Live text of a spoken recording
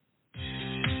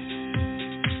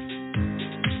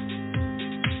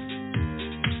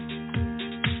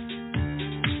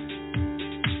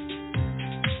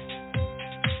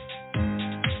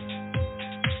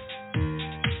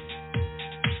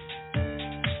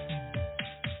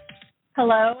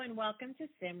Hello and welcome to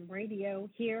Sim Radio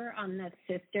here on the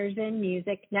Sisters in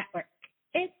Music Network.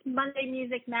 It's Monday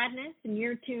Music Madness and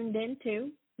you're tuned into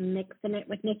Mixing It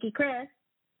with Nicki Kris.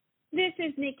 This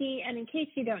is Nicki, and in case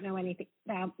you don't know anything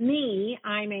about me,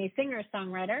 I'm a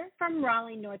singer-songwriter from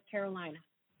Raleigh, North Carolina.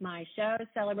 My show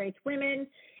celebrates women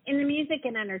in the music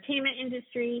and entertainment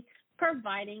industry,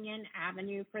 providing an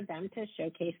avenue for them to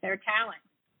showcase their talent.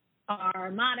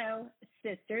 Our motto,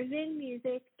 Sisters in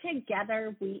Music,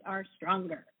 together we are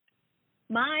stronger.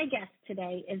 My guest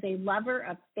today is a lover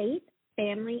of faith,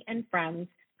 family, and friends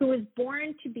who was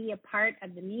born to be a part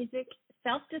of the music,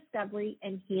 self-discovery,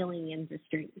 and healing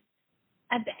industries.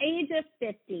 At the age of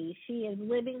 50, she is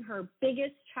living her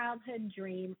biggest childhood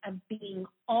dream of being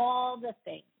all the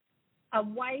things: a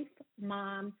wife,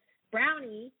 mom,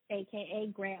 brownie, aka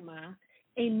grandma,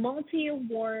 a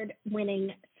multi-award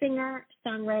winning singer,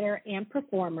 songwriter, and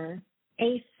performer,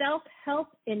 a self-help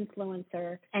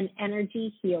influencer, and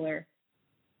energy healer.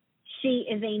 She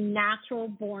is a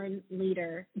natural-born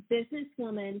leader,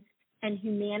 businesswoman, and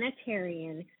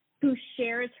humanitarian who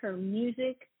shares her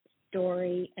music,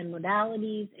 story, and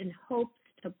modalities in hopes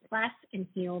to bless and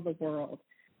heal the world.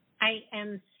 I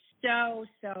am so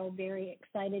very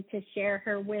excited to share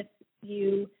her with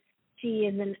you. She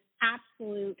is an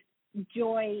absolute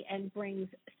joy and brings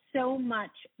so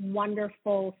much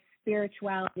wonderful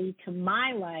spirituality to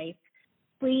my life.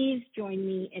 Please join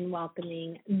me in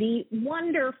welcoming the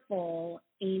wonderful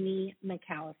Amy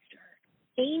McAllister.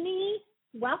 Amy,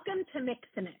 welcome to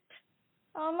Mixin' It.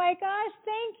 Oh my gosh,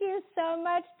 thank you so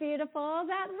much, beautiful.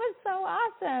 That was so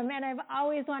awesome. And I've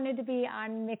always wanted to be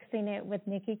on Mixing It with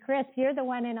Nicki Kris. You're the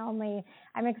one and only.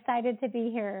 I'm excited to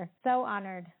be here. So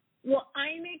honored. Well,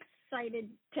 I'm excited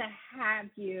to have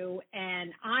you,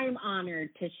 and I'm honored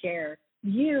to share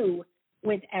you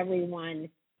with everyone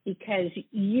because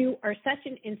you are such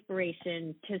an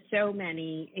inspiration to so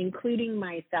many, including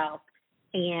myself.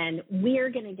 And we're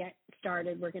going to get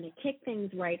started. We're going to kick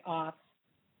things right off.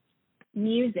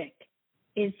 Music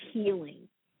is healing,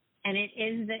 and it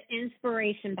is the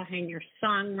inspiration behind your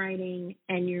songwriting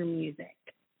and your music.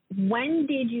 When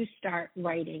did you start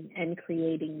writing and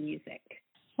creating music?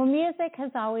 Well, music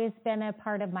has always been a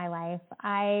part of my life.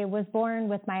 I was born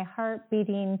with my heart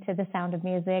beating to the sound of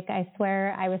music. I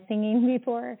swear I was singing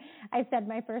before I said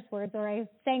my first words, or I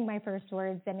sang my first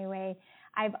words anyway.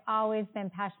 I've always been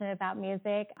passionate about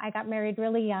music. I got married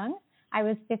really young. I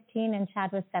was 15 and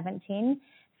Chad was 17.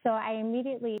 So I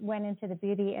immediately went into the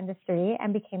beauty industry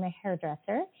and became a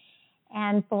hairdresser.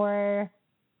 And for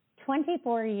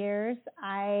 24 years,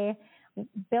 I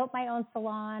built my own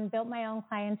salon, built my own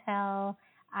clientele.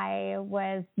 I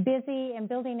was busy in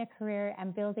building a career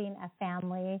and building a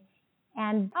family,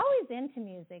 and always into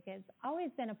music. It's always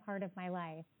been a part of my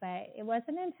life. But it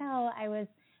wasn't until I was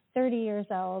 30 years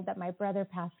old that my brother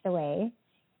passed away,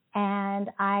 and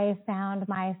I found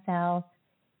myself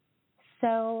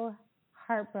so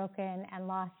heartbroken and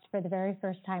lost for the very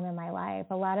first time in my life.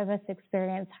 A lot of us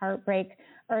experience heartbreak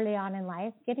early on in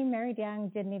life. Getting married young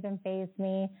didn't even faze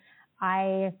me.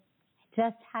 I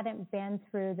just hadn't been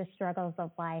through the struggles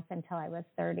of life until I was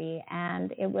 30.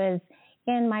 And it was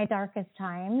in my darkest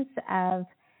times of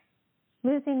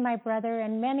losing my brother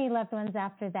and many loved ones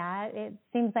after that. It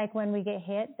seems like when we get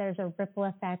hit, there's a ripple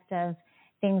effect of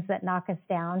things that knock us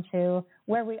down to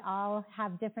where we all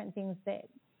have different things that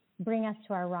bring us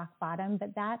to our rock bottom.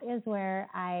 But that is where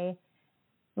I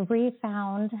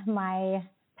refound my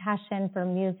passion for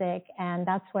music, and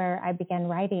that's where I began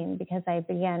writing, because I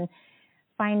began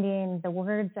finding the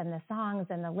words and the songs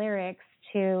and the lyrics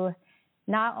to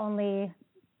not only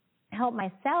help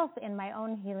myself in my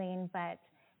own healing, but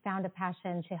found a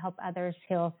passion to help others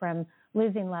heal from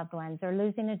losing loved ones or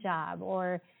losing a job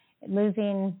or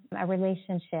losing a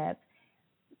relationship.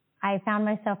 I found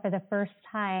myself for the first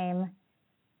time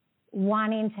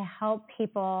wanting to help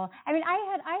people. I mean,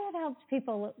 I had helped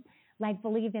people like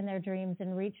believe in their dreams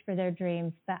and reach for their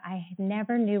dreams, but I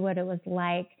never knew what it was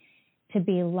like to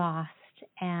be lost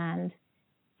and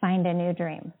find a new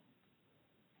dream.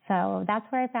 So that's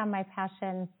where I found my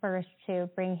passion first, to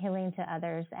bring healing to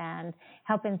others and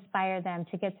help inspire them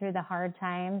to get through the hard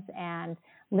times and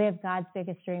live God's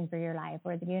biggest dream for your life,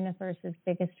 or the universe's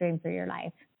biggest dream for your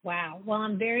life. Wow. Well,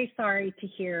 I'm very sorry to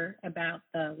hear about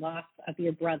the loss of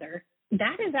your brother.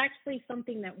 That is actually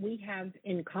something that we have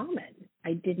in common.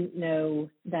 I didn't know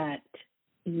that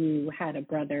you had a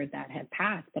brother that had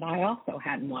passed, but I also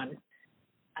had one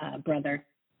brother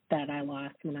that I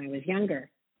lost when I was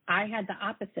younger. I had the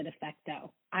opposite effect,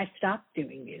 though. I stopped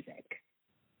doing music,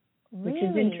 Really? which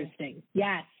is interesting.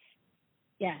 Yes.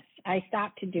 I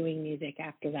stopped doing music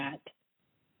after that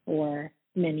for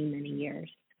many, many years.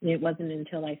 it wasn't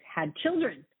until I had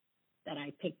children that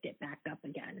I picked it back up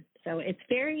again. So it's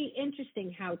very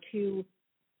interesting how two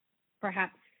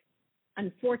perhaps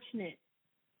unfortunate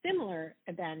similar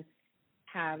events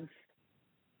have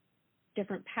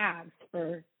different paths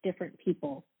for different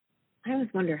people. I always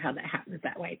wonder how that happens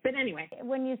that way. But anyway.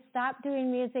 When you stopped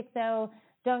doing music, though,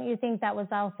 don't you think that was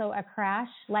also a crash,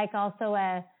 like also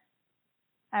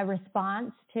a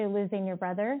response to losing your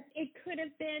brother? It could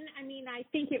have been. I mean, I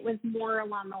think it was more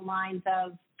along the lines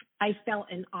of I felt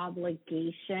an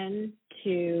obligation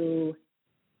to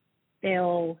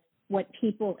fill what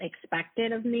people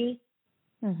expected of me,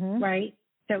 right?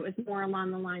 So it was more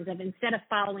along the lines of instead of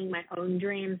following my own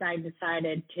dreams, I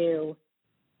decided to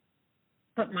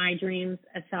put my dreams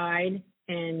aside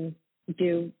and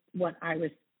do what I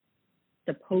was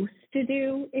supposed to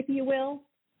do, if you will.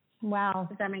 Wow.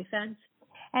 Does that make sense?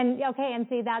 And okay, and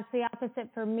see, that's the opposite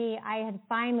for me. I had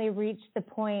finally reached the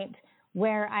point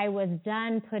where I was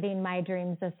done putting my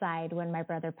dreams aside when my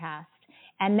brother passed.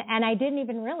 And I didn't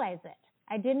even realize it.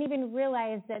 I didn't even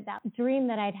realize that dream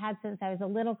that I'd had since I was a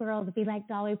little girl to be like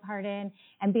Dolly Parton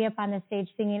and be up on the stage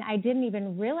singing, I didn't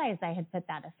even realize I had put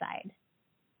that aside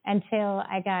until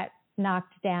I got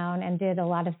knocked down and did a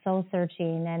lot of soul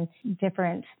searching and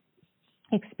different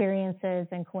experiences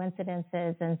and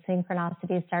coincidences and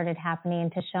synchronicities started happening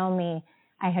to show me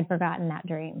I had forgotten that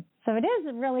dream. So it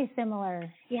is really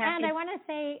similar. Yeah, and I want to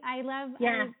say I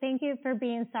thank you for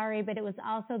being sorry, but it was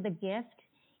also the gift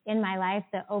in my life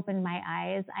that opened my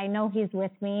eyes. I know he's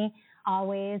with me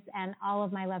always, and all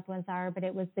of my loved ones are, but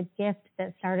it was the gift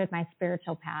that started my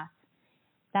spiritual path.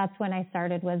 That's when I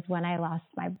started, was when I lost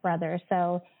my brother.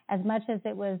 So as much as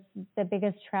it was the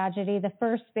biggest tragedy, the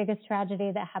first biggest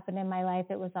tragedy that happened in my life,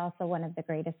 it was also one of the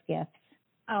greatest gifts.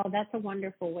 Oh, that's a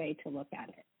wonderful way to look at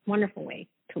it. Wonderful way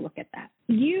to look at that.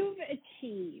 You've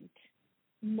achieved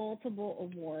multiple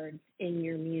awards in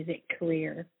your music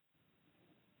career.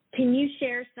 Can you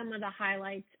share some of the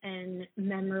highlights and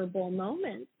memorable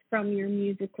moments from your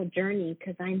musical journey?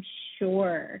 Because I'm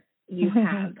sure you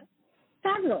have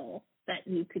several that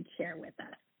you could share with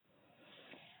us.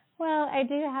 Well, I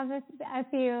do have a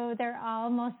few. They're all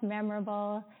most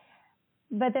memorable.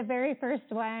 But the very first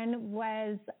one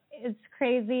was, it's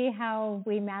crazy how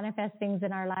we manifest things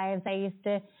in our lives. I used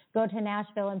to go to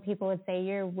Nashville and people would say,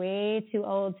 you're way too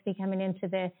old to be coming into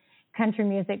the country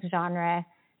music genre.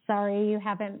 Sorry, you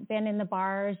haven't been in the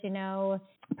bars,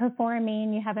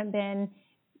 performing. You haven't been,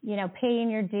 paying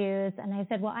your dues. And I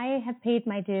said, well, I have paid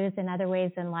my dues in other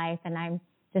ways in life, and I'm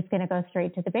just going to go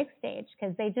straight to the big stage,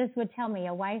 because they just would tell me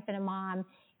a wife and a mom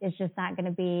is just not going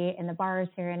to be in the bars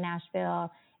here in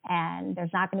Nashville, and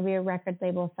there's not going to be a record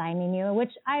label signing you,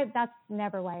 that's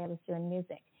never why I was doing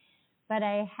music. But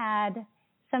I had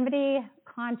somebody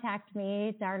contact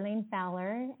me, Darlene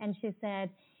Fowler, and she said,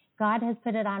 God has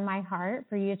put it on my heart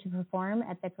for you to perform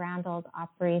at the Grand Ole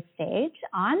Opry stage,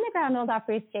 on the Grand Ole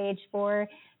Opry stage for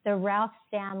the Ralph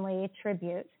Stanley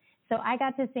tribute. So I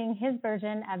got to sing his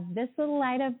version of This Little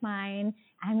Light of Mine,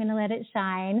 I'm Gonna Let It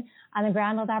Shine, on the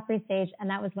Grand Ole Opry stage, and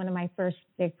that was one of my first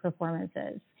big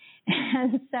performances.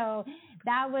 And so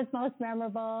that was most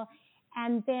memorable.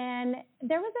 And then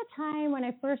there was a time when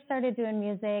I first started doing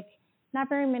music, not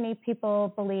very many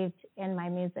people believed in my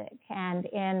music and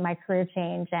in my career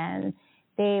change, and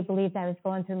they believed I was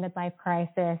going through midlife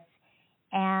crisis.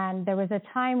 And there was a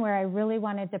time where I really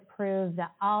wanted to prove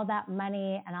that all that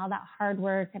money and all that hard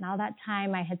work and all that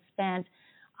time I had spent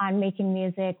on making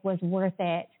music was worth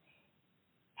it.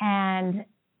 And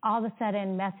all of a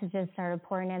sudden, messages started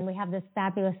pouring in. We have this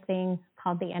fabulous thing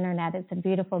called the internet. It's a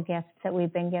beautiful gift that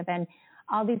we've been given.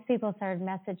 All these people started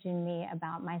messaging me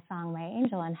about my song, My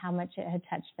Angel, and how much it had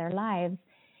touched their lives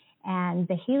and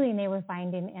the healing they were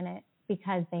finding in it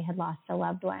because they had lost a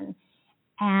loved one.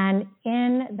 And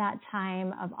in that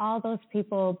time of all those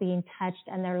people being touched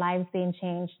and their lives being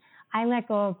changed, I let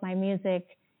go of my music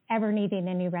ever needing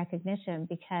any recognition,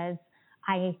 because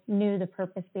I knew the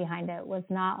purpose behind it was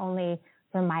not only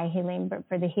for my healing, but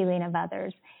for the healing of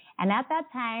others. And at that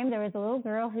time, there was a little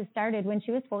girl who started when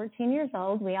she was 14 years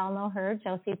old. We all know her,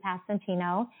 Josie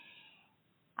Passantino.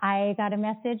 I got a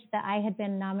message that I had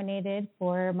been nominated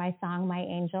for my song, My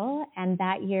Angel, and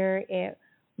that year it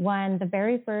won the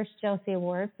very first Josie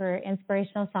Award for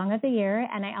Inspirational Song of the Year,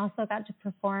 and I also got to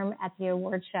perform at the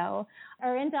award show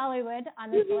or in Dollywood on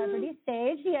the celebrity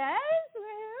stage. Yes,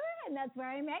 and that's where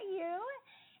I met you.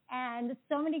 And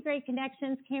so many great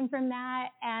connections came from that,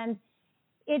 and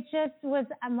it just was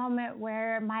a moment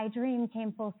where my dream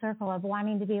came full circle of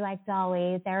wanting to be like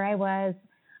Dolly. There I was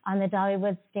on the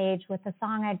Dollywood stage with a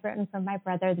song I'd written for my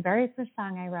brother, the very first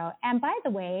song I wrote. And by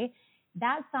the way,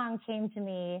 that song came to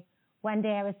me one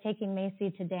day I was taking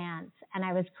Macy to dance, and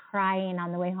I was crying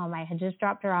on the way home. I had just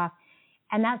dropped her off,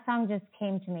 and that song just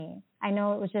came to me. I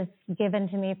know it was just given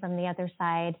to me from the other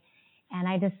side, and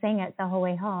I just sang it the whole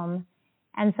way home.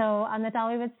 And so on the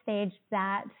Dollywood stage,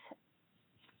 that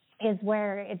is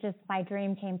where my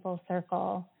dream came full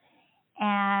circle.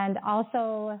 And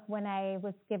also when I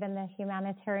was given the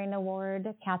humanitarian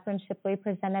award, Catherine Shipley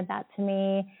presented that to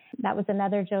me. That was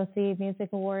another Josie Music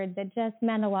Award that just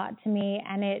meant a lot to me.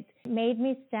 And it made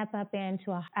me step up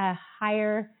into a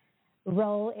higher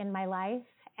role in my life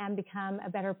and become a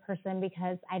better person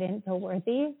because I didn't feel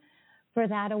worthy for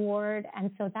that award. And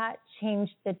so that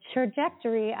changed the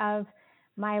trajectory of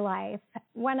my life.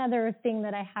 One other thing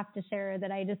that I have to share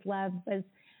that I just loved was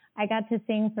I got to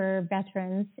sing for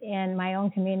veterans in my own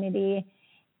community,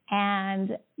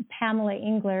 and Pamela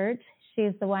Englert,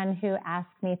 she's the one who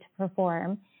asked me to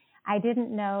perform. I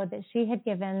didn't know that she had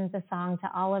given the song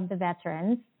to all of the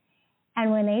veterans,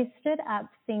 and when they stood up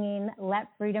singing Let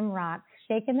Freedom Rock,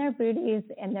 shaking their booties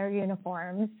in their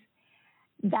uniforms,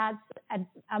 that's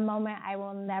a moment I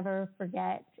will never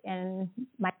forget in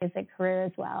my music career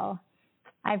as well.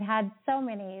 I've had so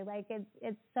many,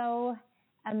 it's so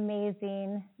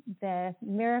amazing, the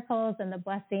miracles and the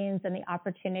blessings and the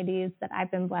opportunities that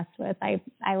I've been blessed with. I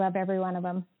love every one of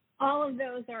them. All of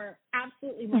those are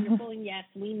absolutely wonderful. And yes,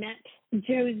 we met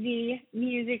Josie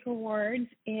Music Awards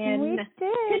in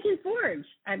Pigeon Forge,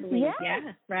 I believe. Yes.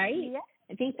 Yeah, right? Yes.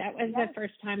 I think that was the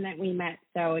first time that we met.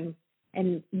 So,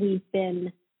 and we've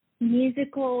been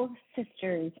musical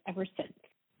sisters ever since.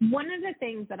 One of the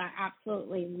things that I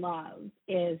absolutely love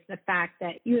is the fact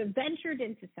that you have ventured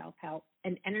into self-help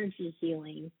and energy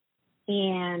healing,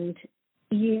 and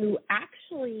they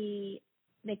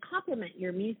complement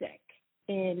your music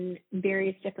in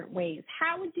various different ways.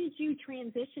 How did you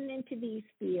transition into these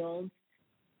fields,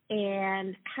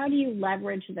 and how do you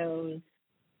leverage those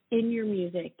in your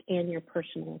music and your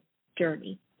personal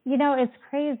journey? It's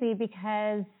crazy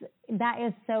because that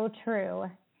is so true.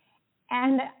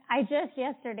 And I just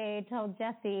yesterday told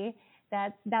Jesse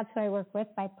that's who I work with,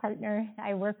 my partner.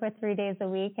 I work with 3 days a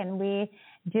week, and we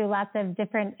do lots of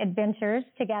different adventures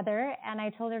together. And I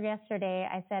told her yesterday,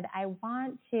 I said, I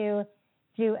want to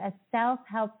do a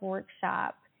self-help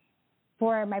workshop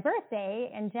for my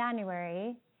birthday in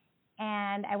January,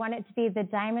 and I want it to be the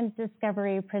Diamond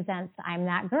Discovery Presents I'm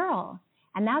That Girl.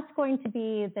 And that's going to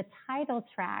be the title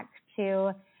track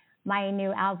to my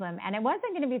new album. And it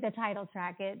wasn't going to be the title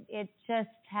track. It just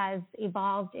has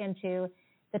evolved into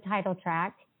the title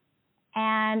track.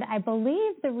 And I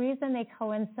believe the reason they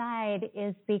coincide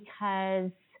is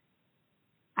because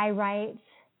I write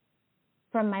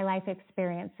from my life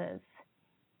experiences.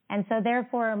 And so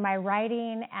therefore my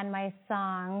writing and my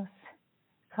songs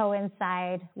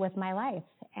coincide with my life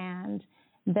and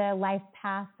the life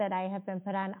path that I have been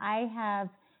put on. I have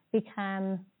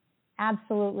become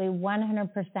absolutely 100%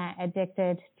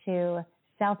 addicted to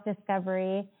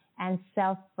self-discovery and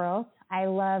self-growth. I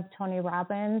love Tony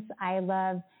Robbins. I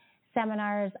love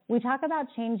seminars. We talk about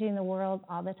changing the world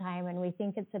all the time, and we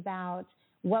think it's about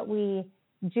what we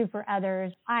do for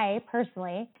others. I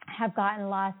personally have gotten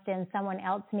lost in someone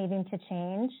else needing to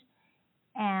change.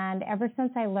 And ever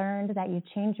since I learned that you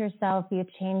change yourself, you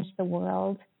change the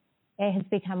world, it has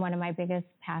become one of my biggest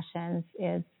passions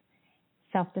is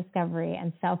self-discovery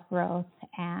and self-growth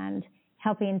and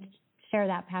helping share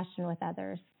that passion with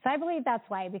others. So I believe that's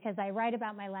why, because I write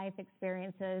about my life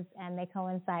experiences and they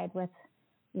coincide with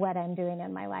what I'm doing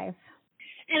in my life.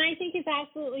 And I think it's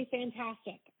absolutely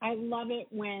fantastic. I love it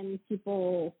when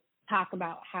people talk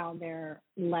about how they're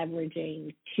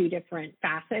leveraging two different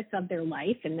facets of their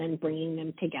life and then bringing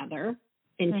them together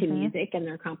into music and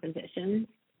their compositions.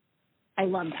 I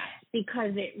love that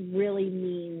because it really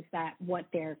means that what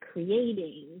they're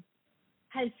creating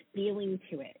has feeling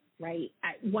to it, right?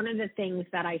 One of the things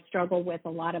that I struggle with a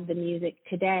lot of the music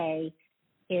today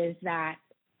is that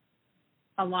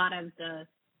a lot of the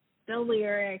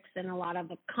lyrics and a lot of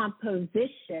the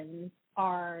compositions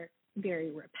are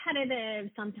very repetitive.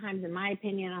 Sometimes, in my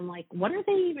opinion, I'm like, what are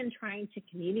they even trying to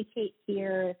communicate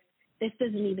here? This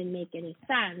doesn't even make any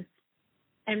sense.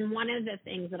 And one of the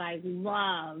things that I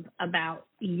love about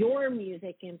your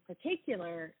music in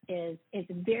particular is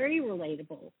it's very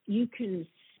relatable. You can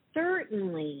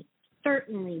certainly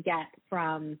get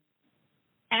from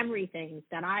everything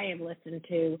that I have listened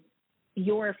to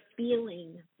your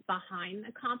feeling behind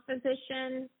the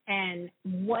composition and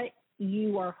what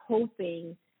you are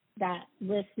hoping that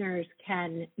listeners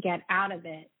can get out of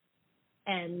it.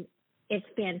 And it's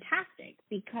fantastic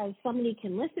because somebody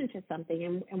can listen to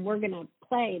something, and we're going to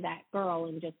play That Girl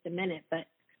in just a minute, but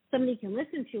somebody can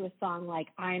listen to a song like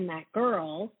I'm That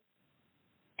Girl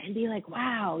and be like,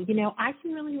 wow, I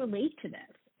can really relate to this.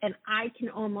 And I can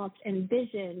almost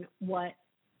envision what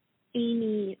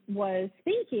Amy was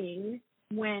thinking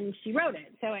when she wrote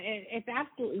it. So it's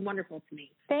absolutely wonderful to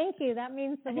me. Thank you. That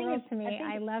means the world to me.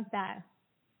 I love that.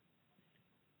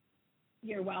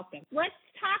 You're welcome. Let's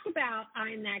talk about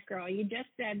I'm That Girl. You just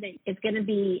said that it's going to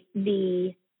be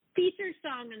the featured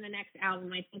song on the next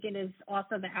album. I think it is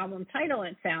also the album title,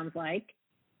 it sounds like.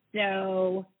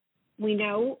 So we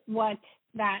know what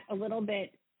that a little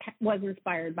bit was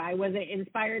inspired by. Was it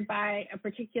inspired by a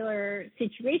particular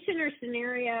situation or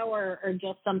scenario or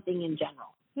just something in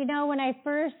general? When I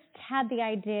first had the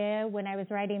idea, when I was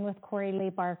writing with Corey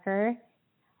Lee Barker,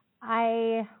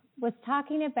 I was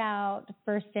talking about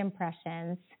first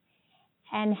impressions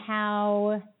and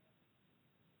how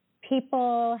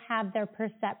people have their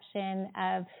perception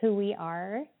of who we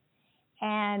are.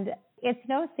 And it's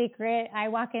no secret. I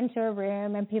walk into a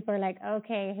room and people are like,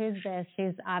 okay, who's this?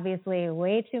 She's obviously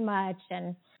way too much.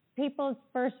 And people's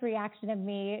first reaction of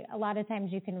me, a lot of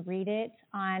times you can read it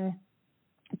on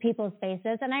people's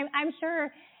faces. And I'm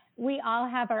sure we all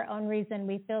have our own reason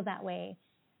we feel that way.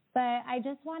 But I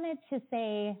just wanted to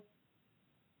say,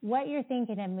 what you're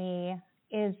thinking of me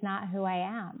is not who I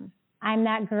am. I'm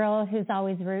that girl who's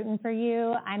always rooting for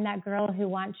you. I'm that girl who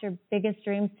wants your biggest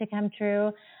dreams to come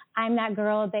true. I'm that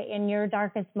girl that in your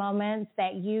darkest moments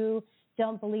that you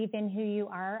don't believe in who you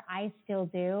are, I still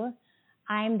do.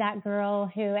 I'm that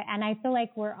girl who, and I feel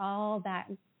like we're all that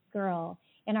girl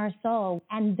in our soul.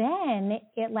 And then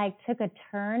it took a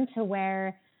turn to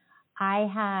where I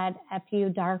had a few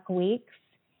dark weeks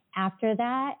after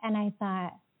that. And I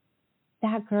thought,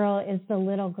 that girl is the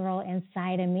little girl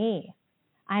inside of me.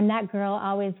 I'm that girl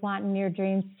always wanting your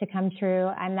dreams to come true.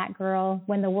 I'm that girl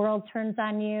when the world turns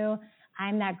on you.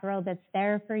 I'm that girl that's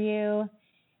there for you.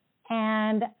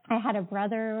 And I had a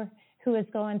brother who was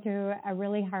going through a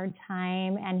really hard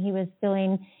time, and he was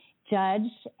feeling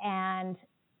judged. And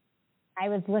I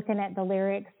was looking at the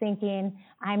lyrics thinking,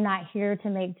 I'm not here to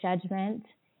make judgment.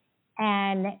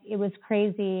 And it was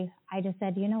crazy. I just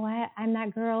said, you know what? I'm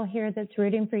that girl here that's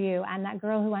rooting for you. I'm that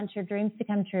girl who wants your dreams to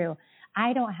come true.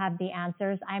 I don't have the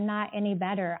answers. I'm not any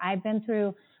better. I've been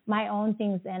through my own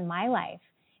things in my life.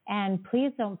 And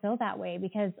please don't feel that way,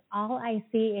 because all I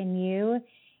see in you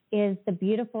is the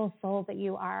beautiful soul that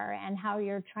you are and how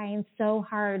you're trying so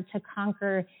hard to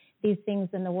conquer these things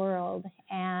in the world.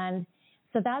 And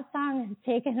so that song has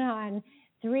taken on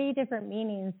 3 different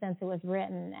meanings since it was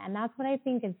written. And that's what I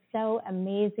think is so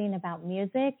amazing about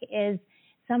music is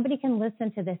somebody can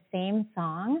listen to the same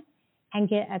song and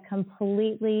get a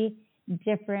completely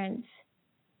different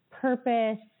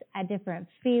purpose, a different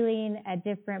feeling, a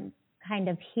different kind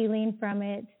of healing from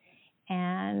it.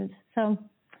 And so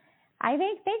I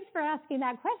think thanks for asking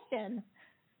that question.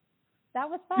 That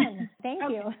was fun. Thank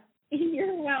you.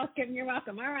 You're welcome. You're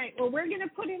welcome. All right. Well, we're going to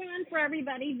put it on for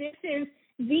everybody. This is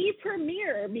the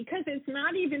premiere because it's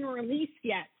not even released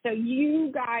yet. So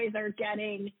you guys are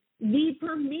getting the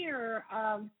premiere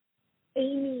of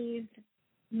Amy's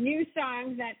new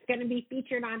song that's going to be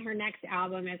featured on her next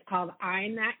album. It's called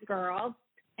I'm That Girl.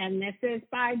 And this is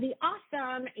by the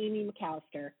awesome Amy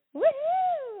McAllister.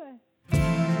 Woohoo!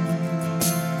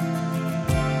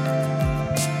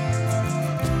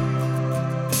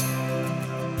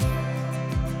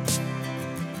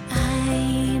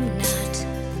 I'm not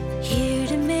here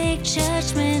to make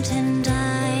judgment, and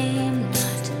I'm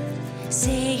not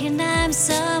saying I'm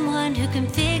someone who can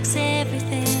fix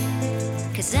everything,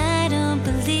 'cause I don't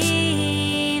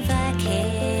believe I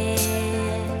can.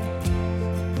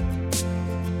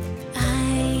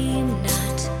 I'm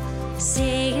not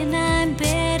saying I'm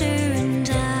better, and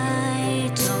I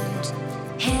don't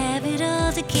have it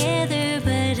all together,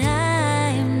 but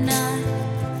I'm not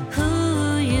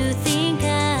who you think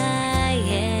I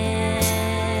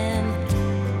am.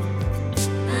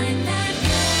 I'm that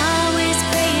girl, always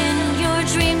praying your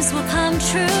dreams will come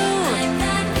true. I'm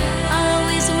that girl,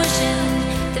 always wishing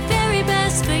the very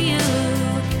best for you,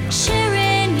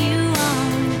 cheering you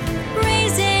on,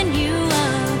 raising you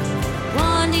up,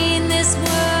 wanting this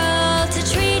world to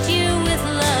treat you with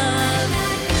love.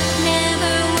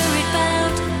 Never worried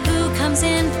about who comes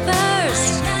in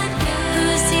first, who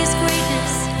sees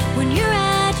greatness when you're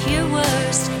at your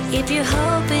worst. If you're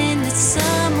hoping that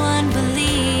someone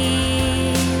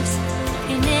believes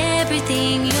in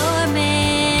everything you're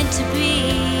meant to be,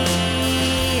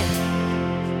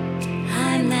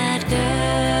 I'm that girl.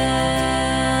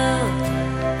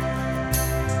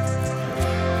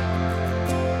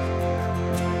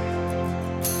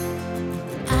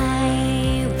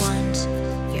 I want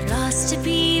your loss to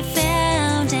be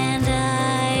found, and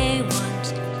I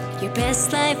want your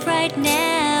best life right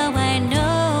now. I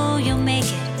know you'll make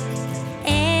it,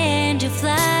 and you'll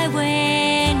fly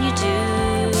when you do.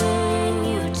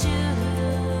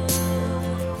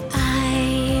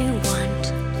 I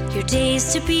want your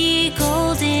days to be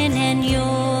golden and your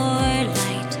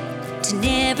light to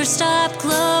never stop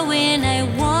glowing. I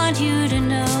want you to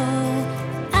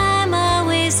know I'm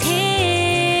always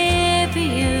here for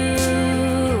you.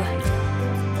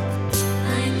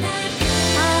 I'm that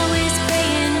girl, always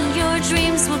praying your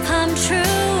dreams will come true.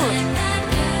 I'm that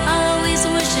girl, always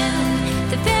wishing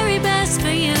the very best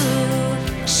for you.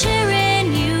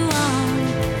 Cheering you on,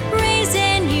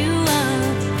 raising you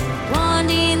up,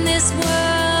 wanting this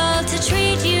world to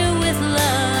treat you with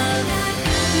love.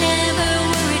 Never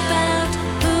worried about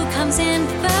who comes in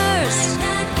first,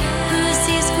 who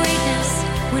sees greatness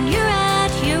when you're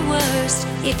at your worst.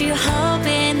 If you're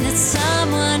hoping that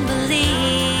someone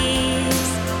believes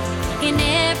in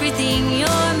everything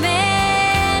you're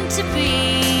meant to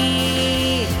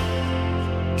be,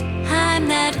 I'm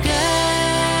that girl.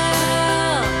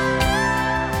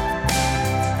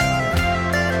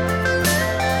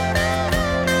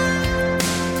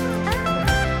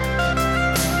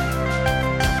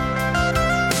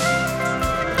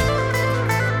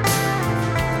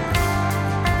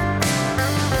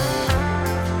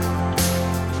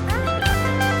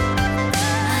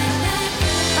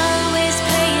 Always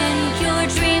praying your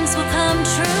dreams will come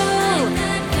true.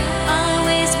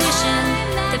 Always wishing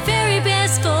the very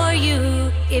best for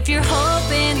you. If you're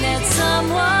hoping that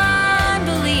someone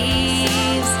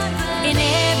believes in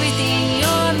everything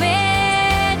you're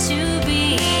meant to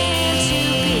be,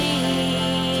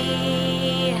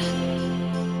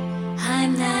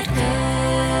 I'm that girl.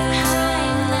 I'm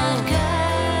that girl.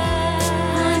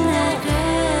 I'm that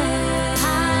girl.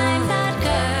 I'm that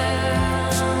girl.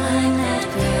 I'm that girl. I'm that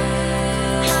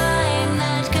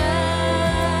girl. I'm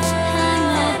that girl. I'm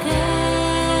that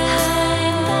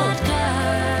girl.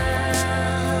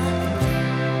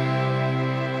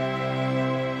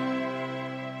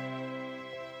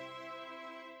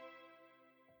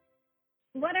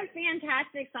 What a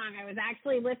fantastic song. I was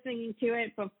actually listening to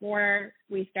it before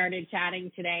we started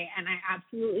chatting today, and I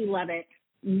absolutely love it.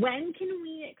 When can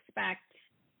we expect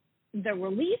the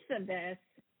release of this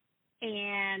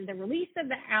and the release of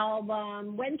the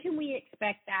album? When can we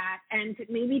expect that? And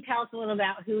maybe tell us a little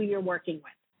about who you're working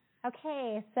with.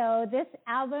 Okay, so this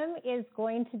album is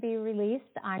going to be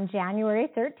released on January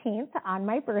 13th on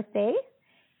my birthday.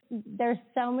 There's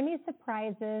so many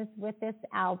surprises with this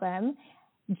album.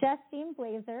 Justine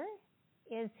Blazer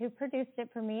is who produced it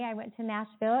for me. I went to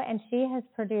Nashville, and she has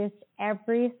produced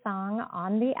every song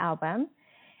on the album.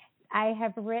 I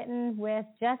have written with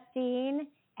Justine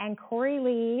and Corey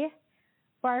Lee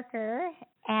Barker,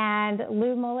 and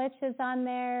Lou Mullich is on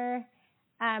there.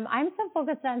 I'm so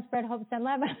focused on Spread Hopes and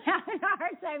Love, I'm having a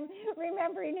hard time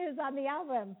remembering who's on the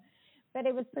album. But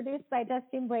it was produced by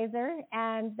Justine Blazer,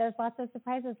 and there's lots of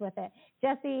surprises with it.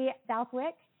 Jesse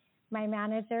Southwick, my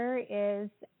manager, is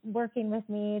working with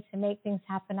me to make things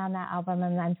happen on that album,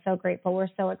 and I'm so grateful. We're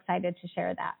so excited to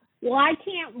share that. Well, I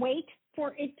can't wait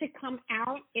for it to come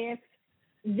out. If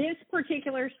this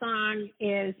particular song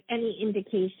is any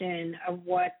indication of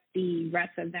what the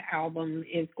rest of the album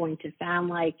is going to sound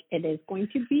like, it is going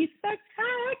to be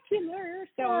spectacular.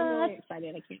 So I'm really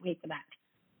excited. I can't wait for that.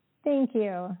 Thank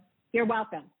you. You're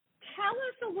welcome. Tell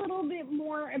us a little bit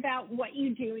more about what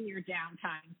you do in your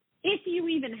downtime, if you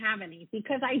even have any,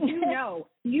 because I do know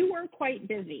you are quite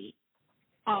busy,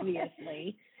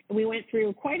 obviously. We went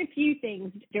through quite a few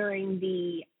things during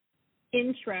the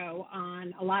intro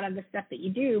on a lot of the stuff that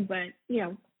you do, but,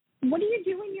 what do you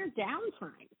do in your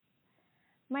downtime?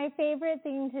 My favorite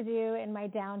thing to do in my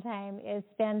downtime is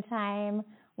spend time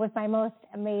with my most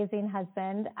amazing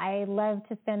husband. I love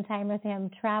to spend time with him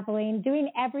traveling,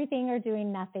 doing everything or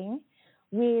doing nothing.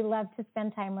 We love to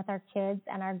spend time with our kids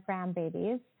and our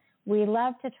grandbabies. We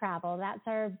love to travel. That's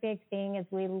our big thing, is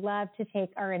we love to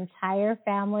take our entire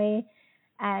family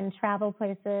and travel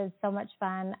places. So much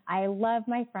fun. I love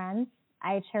my friends.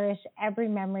 I cherish every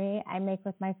memory I make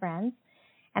with my friends.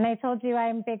 And I told you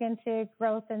I'm big into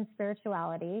growth and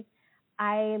spirituality.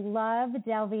 I love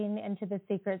delving into the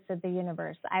secrets of the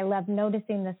universe. I love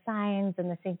noticing the signs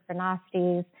and the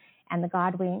synchronicities and the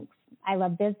God winks. I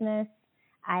love business.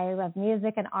 I love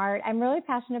music and art. I'm really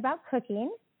passionate about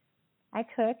cooking. I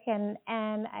cook and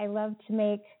I love to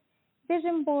make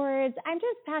vision boards. I'm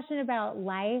just passionate about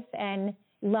life and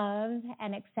love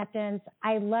and acceptance.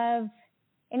 I love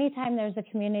anytime there's a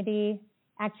community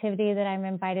activity that I'm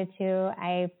invited to.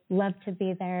 I love to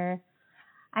be there.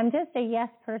 I'm just a yes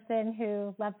person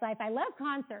who loves life. I love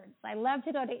concerts. I love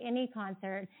to go to any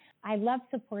concert. I love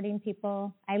supporting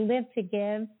people. I live to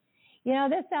give. You know,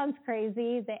 this sounds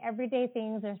crazy. The everyday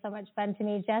things are so much fun to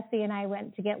me. Jesse and I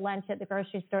went to get lunch at the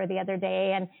grocery store the other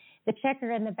day, and the checker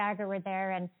and the bagger were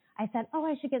there, and I said, oh,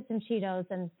 I should get some Cheetos,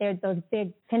 and they're those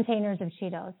big containers of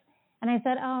Cheetos. And I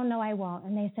said, oh, no, I won't.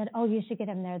 And they said, oh, you should get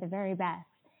them. They're the very best.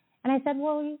 And I said,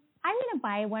 well, I'm going to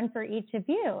buy one for each of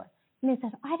you. And they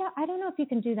said, I don't know if you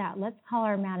can do that. Let's call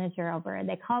our manager over. And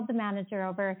they called the manager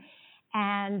over,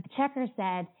 and the checker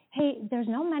said, hey, there's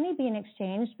no money being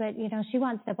exchanged, but, you know, she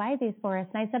wants to buy these for us.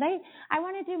 And I said, I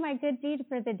want to do my good deed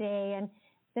for the day. And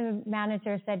the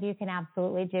manager said, you can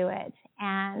absolutely do it.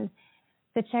 And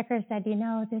the checker said, you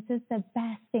know, this is the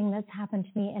best thing that's happened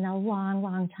to me in a long,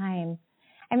 long time.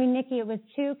 I mean, Nikki, it was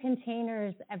 2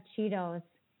 containers of Cheetos.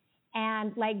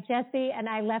 And like Jesse and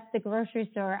I left the grocery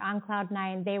store on cloud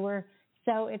 9. They were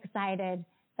so excited.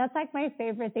 That's like my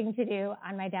favorite thing to do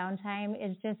on my downtime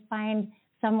is just find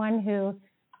someone who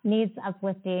needs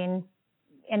uplifting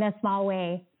in a small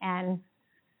way. And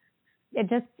it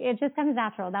just comes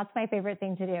natural. That's my favorite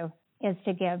thing to do is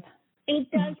to give. It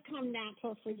does come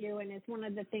natural for you, and it's one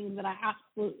of the things that I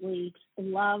absolutely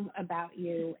love about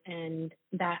you, and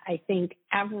that I think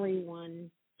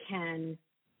everyone can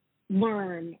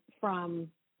learn from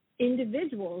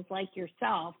individuals like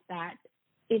yourself, that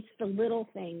it's the little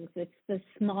things, it's the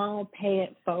small pay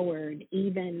it forward,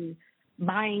 even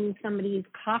buying somebody's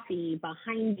coffee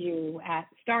behind you at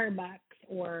Starbucks,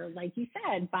 or like you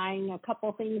said, buying a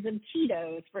couple things of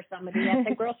Cheetos for somebody at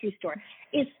the grocery store.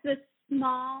 It's the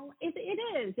small, it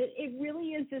really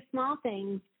is the small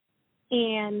things.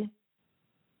 And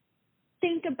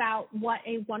think about what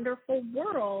a wonderful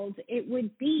world it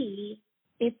would be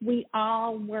if we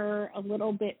all were a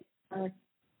little bit more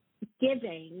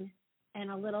giving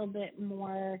and a little bit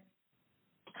more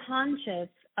conscious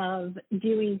of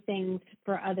doing things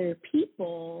for other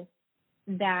people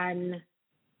than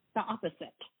the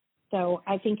opposite. So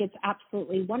I think it's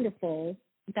absolutely wonderful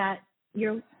that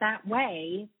you're that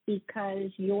way,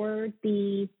 because you're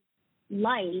the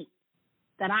light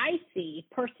that I see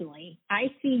personally. I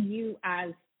see you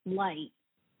as light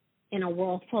in a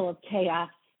world full of chaos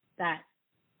that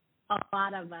a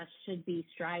lot of us should be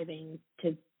striving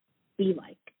to be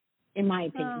like, in my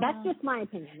opinion. That's just my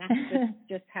opinion. That's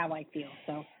just how I feel.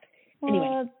 So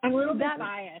anyway, I'm a little bit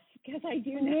biased because I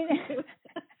do know.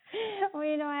 Well,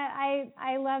 you know,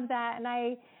 I love that. And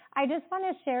I just want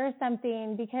to share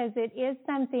something, because it is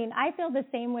something, I feel the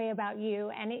same way about you,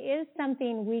 and it is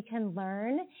something we can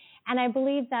learn. And I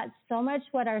believe that's so much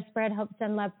what our Spread Hope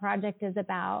Send Love project is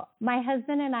about. My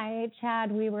husband and I,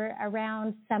 Chad, we were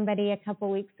around somebody a couple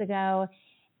weeks ago,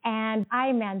 and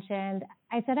I mentioned,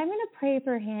 I said, I'm going to pray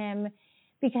for him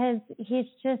because he's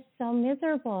just so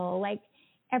miserable. Like,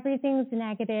 everything's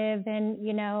negative, and,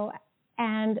 you know,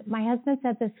 and my husband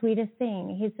said the sweetest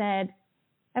thing. He said,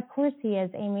 of course he is,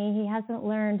 Amy. He hasn't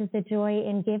learned the joy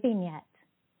in giving yet.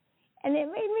 And it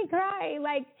made me cry,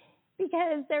 like,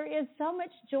 because there is so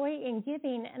much joy in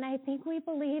giving. And I think we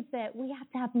believe that we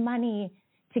have to have money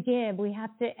to give. We have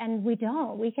to, and we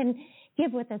don't. We can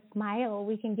give with a smile.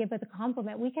 We can give with a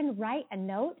compliment. We can write a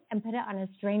note and put it on a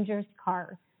stranger's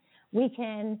car. We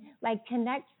can, like,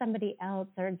 connect somebody else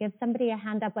or give somebody a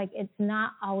hand up. Like, it's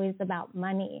not always about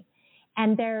money.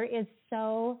 And there is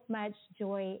so much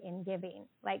joy in giving,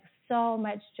 like so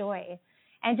much joy.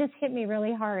 And it just hit me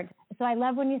really hard. So I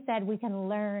love when you said we can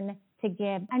learn to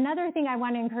give. Another thing I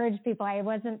want to encourage people, I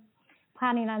wasn't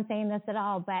planning on saying this at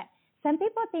all, but some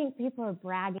people think people are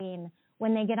bragging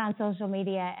when they get on social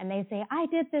media and they say, I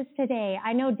did this today.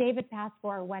 I know David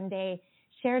Passport one day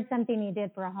shared something he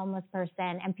did for a homeless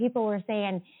person, and people were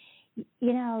saying,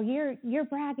 you know, you're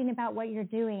bragging about what you're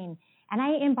doing. And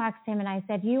I inboxed him and I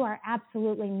said, you are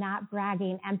absolutely not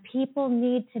bragging, and people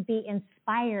need to be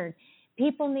inspired.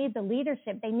 People need the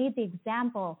leadership. They need the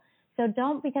example. So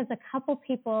don't, because a couple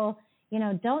people, you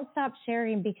know, don't stop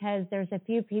sharing because there's a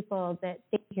few people that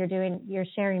think you're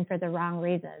sharing for the wrong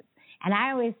reasons. And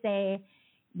I always say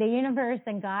the universe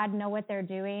and God know what they're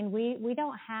doing. We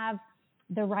don't have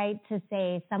the right to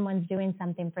say someone's doing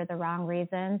something for the wrong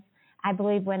reasons. I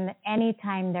believe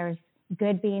anytime there's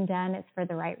good being done, it's for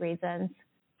the right reasons.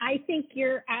 I think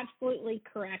you're absolutely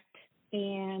correct.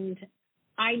 And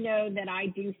I know that I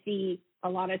do see a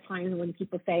lot of times when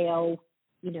people say, oh,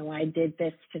 you know, I did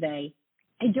this today.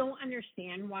 I don't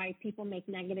understand why people make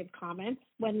negative comments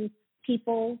when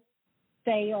people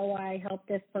say, oh, I helped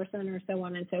this person or so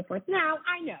on and so forth. Now,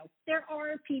 I know there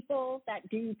are people that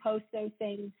do post those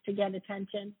things to get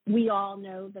attention. We all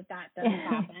know that doesn't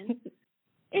happen.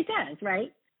 It does,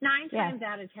 right? 9 times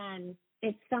out of 10,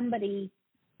 it's somebody,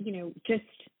 just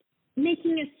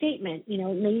making a statement.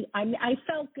 I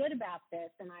felt good about this,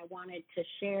 and I wanted to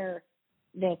share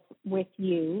this with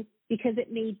you because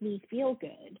it made me feel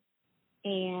good.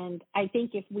 And I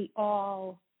think if we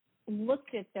all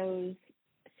looked at those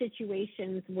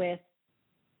situations with,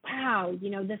 wow,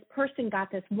 this person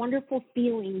got this wonderful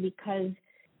feeling because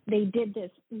they did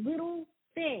this little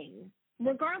thing,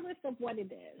 regardless of what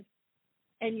it is.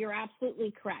 And you're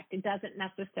absolutely correct. It doesn't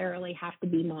necessarily have to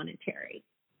be monetary.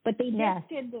 But they just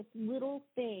did this little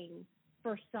thing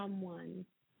for someone,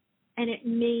 and it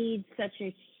made such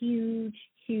a huge,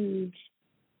 huge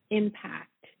impact.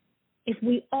 If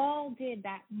we all did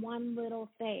that one little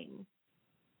thing,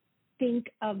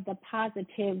 think of the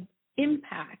positive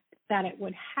impact that it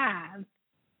would have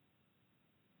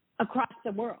across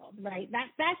the world, right?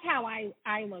 That's how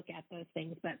I look at those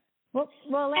things. But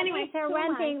let me share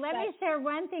one thing. Let me share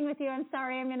one thing with you. I'm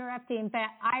sorry I'm interrupting, but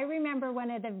I remember one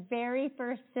of the very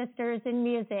first Sisters in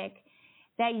Music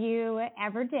that you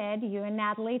ever did, you and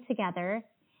Natalie together,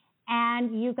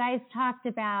 and you guys talked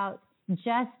about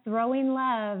just throwing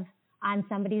love on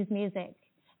somebody's music,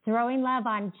 throwing love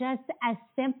on just a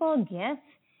simple gift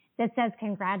that says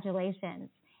congratulations,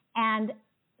 and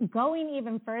going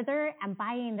even further and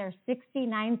buying their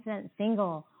 69-cent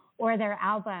single or their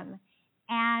album.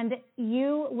 And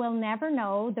you will never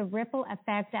know the ripple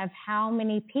effect of how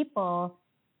many people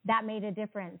that made a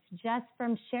difference just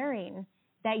from sharing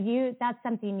that's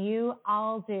something you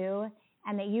all do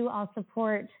and that you all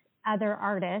support other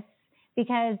artists,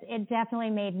 because it definitely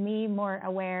made me more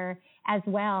aware as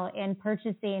well in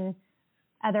purchasing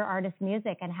other artists'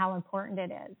 music and how important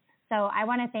it is. So I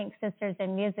want to thank Sisters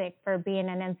in Music for being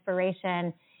an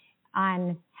inspiration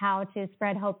on how to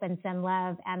spread hope and send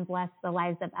love and bless the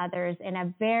lives of others in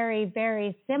a very,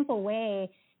 very simple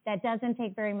way that doesn't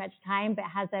take very much time but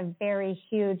has a very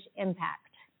huge impact.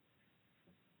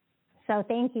 So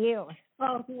thank you.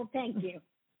 Oh, well, thank you.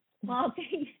 Well,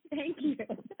 thank you.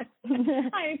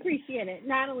 I appreciate it.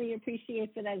 Natalie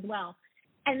appreciates it as well.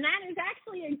 And that is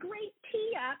actually a great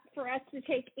tee up for us to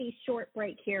take a short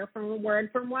break here from a word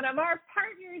from one of our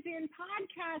partners in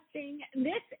podcasting.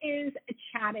 This is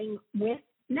Chatting with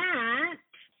Nat.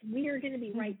 We are going to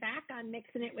be right back on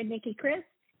Mixing It with Nicki Kris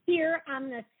here on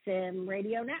the Sim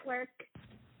Radio Network.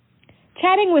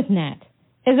 Chatting with Nat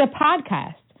is a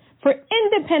podcast for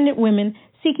independent women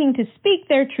seeking to speak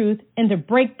their truth and to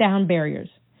break down barriers.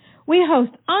 We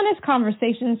host honest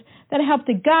conversations that help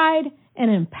to guide and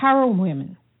empower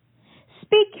women.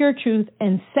 Speak your truth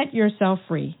and set yourself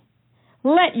free.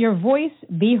 Let your voice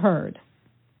be heard.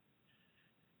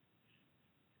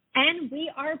 And we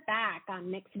are back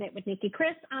on Mixing It with Nicki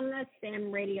Kris on the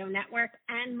Sim Radio Network,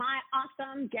 and my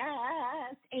awesome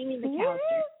guest, Amy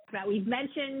McAllister. We've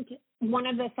mentioned one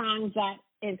of the songs that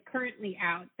is currently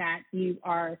out that you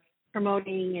are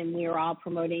promoting, and we are all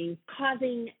promoting,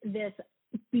 causing this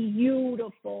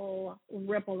beautiful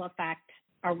ripple effect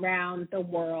around the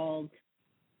world.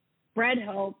 Spread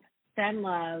hope, send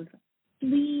love.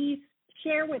 Please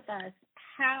share with us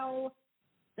how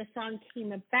the song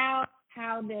came about,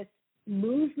 how this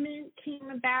movement came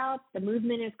about. The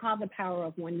movement is called the Power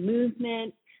of One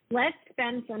Movement. Let's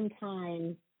spend some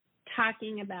time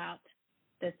talking about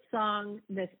this song,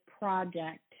 this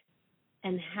project,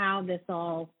 and how this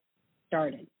all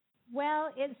started.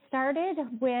 Well, it started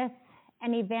with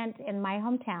an event in my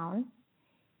hometown,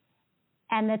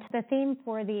 and the theme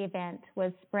for the event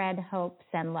was Spread Hope,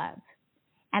 Send Love.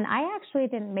 And I actually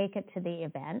didn't make it to the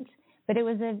event, but it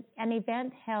was an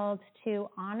event held to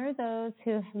honor those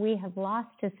who we have lost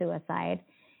to suicide,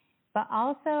 but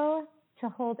also to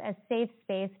hold a safe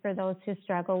space for those who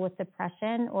struggle with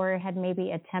depression or had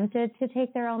maybe attempted to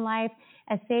take their own life,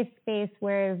 a safe space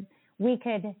where we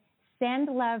could send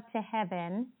love to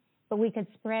heaven, but we could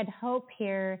spread hope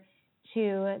here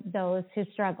to those who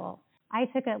struggle. I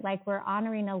took it like we're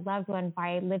honoring a loved one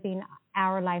by living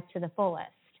our life to the fullest.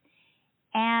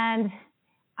 And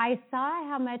I saw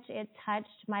how much it touched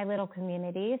my little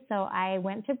community. So I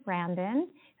went to Brandon,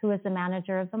 who was the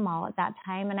manager of the mall at that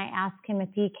time, and I asked him if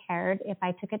he cared if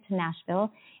I took it to Nashville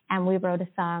and we wrote a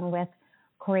song with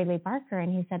Corey Lee Barker.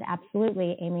 And he said,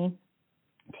 absolutely, Amy,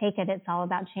 take it. It's all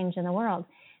about changing the world.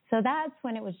 So that's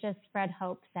when it was just Spread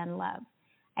Hope, Send Love.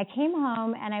 I came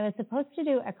home and I was supposed to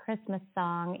do a Christmas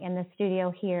song in the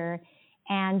studio here,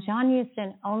 and John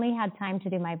Huston only had time to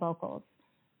do my vocals.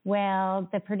 Well,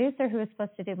 the producer who was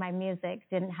supposed to do my music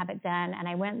didn't have it done, and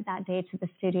I went that day to the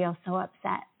studio so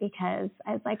upset because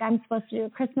I was like, I'm supposed to do a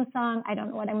Christmas song. I don't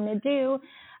know what I'm going to do.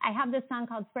 I have this song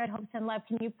called Spread Hopes and Love.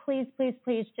 Can you please, please,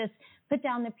 please just put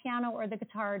down the piano or the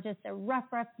guitar, just a rough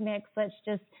mix. Let's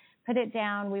just put it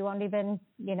down. We won't even,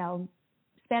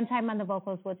 spend time on the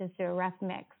vocals. We'll just do a rough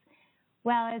mix.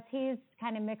 Well, as he's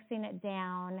kind of mixing it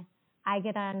down, I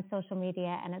get on social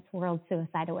media, and it's World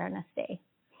Suicide Awareness Day.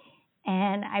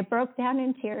 And I broke down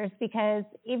in tears because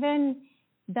even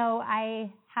though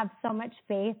I have so much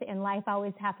faith in life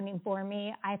always happening for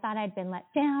me, I thought I'd been let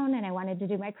down and I wanted to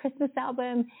do my Christmas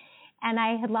album. And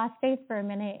I had lost faith for a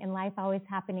minute in life always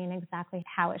happening exactly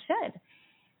how it should.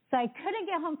 So I couldn't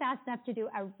get home fast enough to do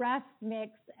a rough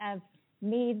mix of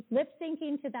me lip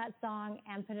syncing to that song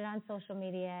and put it on social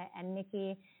media. And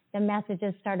Nikki, the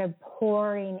messages started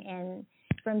pouring in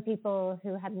from people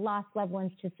who had lost loved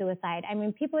ones to suicide. I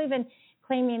mean, people even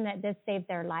claiming that this saved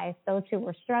their life, those who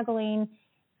were struggling.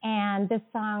 And this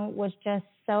song was just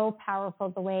so powerful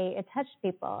the way it touched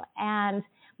people. And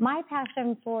my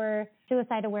passion for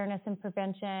suicide awareness and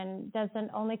prevention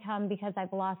doesn't only come because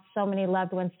I've lost so many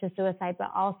loved ones to suicide, but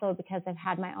also because I've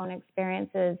had my own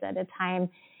experiences at a time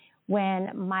when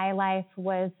my life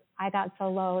I got so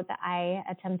low that I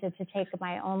attempted to take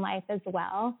my own life as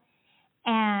well.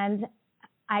 And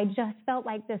I just felt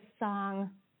like this song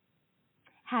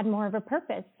had more of a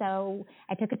purpose. So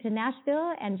I took it to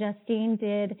Nashville, and Justine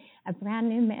did a brand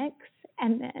new mix.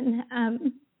 And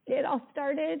then it all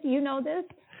started,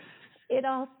 it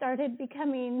all started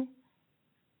becoming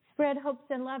Spread Hopes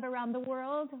and Love Around the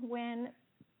World when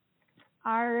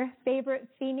our favorite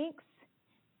Phoenix,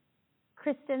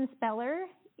 Kristen Speller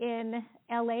in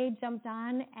LA, jumped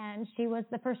on, and she was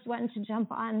the first one to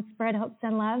jump on Spread Hopes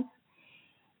and Love.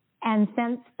 And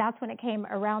since that's when it came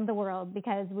around the world,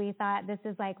 because we thought this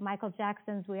is like Michael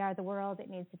Jackson's We Are the World. It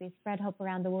needs to be Spread Hope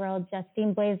Around the World.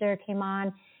 Justine Blazer came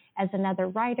on as another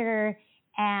writer,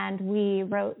 and we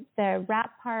wrote the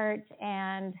rap part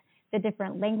and the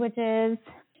different languages.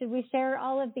 Should we share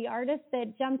all of the artists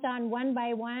that jumped on one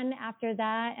by one after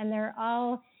that? And they're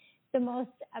all the most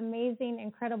amazing,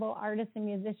 incredible artists and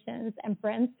musicians and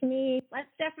friends to me. Let's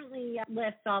definitely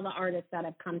list all the artists that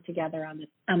have come together on this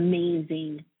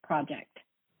amazing project.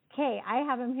 Okay, I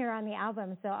have them here on the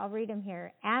album, so I'll read them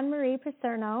here. Anne-Marie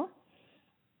Paserno,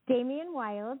 Damian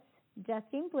Wilds,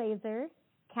 Justine Blazer,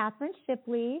 Catherine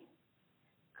Shipley,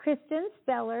 Kristen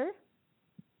Speller,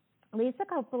 Lisa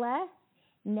Coppola,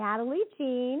 Natalie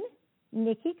Jean,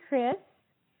 Nicki Kris,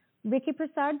 Ricky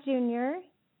Prasad Jr.,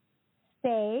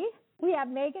 Faye. We have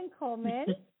Megan Coleman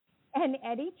and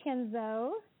Eddie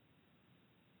Kenzo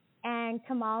and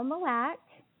Kamal Malak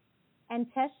and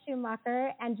Tess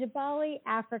Schumacher and Jabali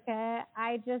Africa.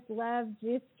 I just love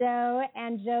Justo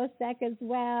and Joe Seck as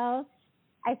well.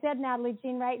 I said Natalie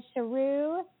Jean right.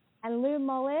 Sharu and Lou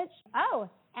Mullich. Oh,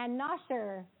 and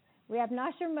Nasher. We have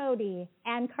Nasher Modi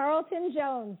and Carlton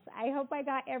Jones. I hope I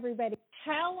got everybody.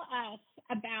 Tell us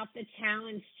about the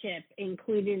challenge chip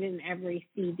included in every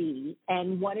CD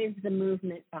and what is the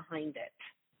movement behind it?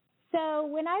 So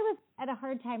when I was at a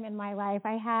hard time in my life,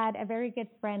 I had a very good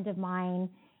friend of mine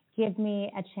give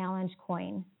me a challenge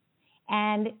coin.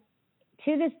 And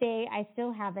to this day, I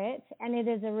still have it. And it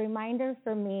is a reminder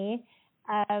for me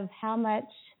of how much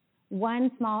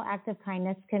one small act of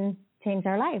kindness can change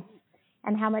our lives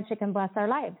and how much it can bless our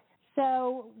lives.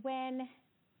 So when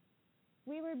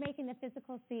we were making the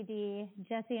physical CD,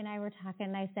 Jesse and I were talking,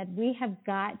 and I said, we have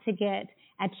got to get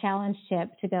a challenge chip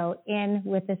to go in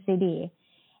with the CD.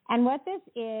 And what this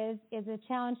is a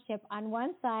challenge chip. On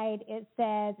one side, it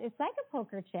says, it's like a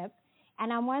poker chip.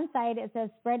 And on one side, it says,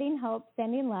 spreading hope,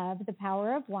 sending love, the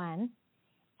power of one.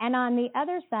 And on the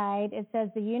other side, it says,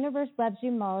 the universe loves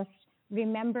you most.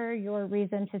 Remember your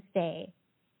reason to stay.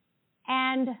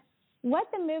 And what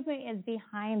the movement is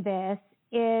behind this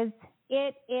is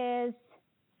it is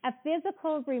a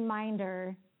physical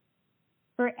reminder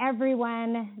for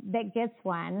everyone that gets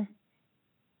one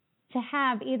to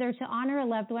have either to honor a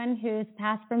loved one who's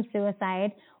passed from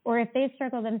suicide, or if they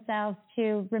struggle themselves,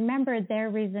 to remember their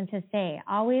reason to stay.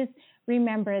 Always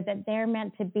remember that they're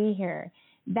meant to be here,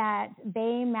 that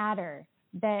they matter,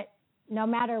 that no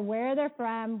matter where they're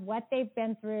from, what they've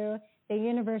been through, the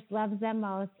universe loves them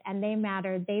most, and they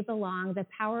matter. They belong. The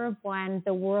power of one,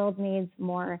 the world needs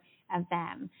more of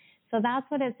them. So that's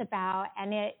what it's about.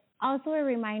 And it also a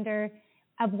reminder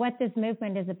of what this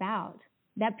movement is about,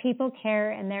 that people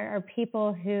care and there are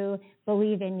people who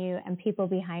believe in you and people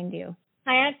behind you.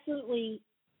 I absolutely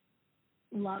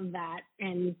love that.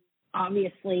 And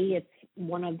obviously it's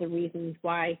one of the reasons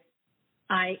why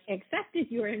I accepted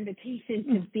your invitation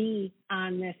to be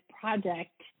on this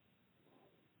project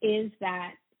is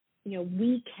that,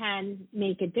 we can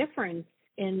make a difference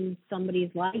in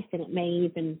somebody's life, and it may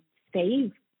even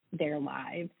save their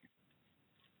lives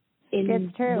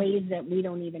in ways that we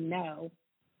don't even know.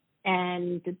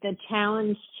 And the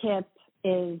challenge chip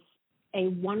is a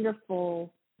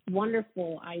wonderful,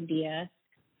 wonderful idea.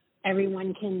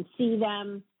 Everyone can see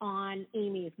them on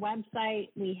Amy's website.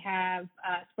 We have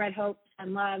Spread Hope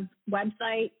and Love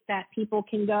website that people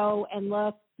can go and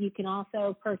look. You can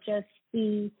also purchase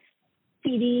the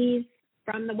CDs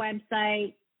from the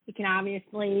website. You can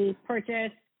obviously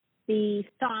purchase the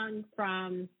song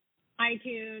from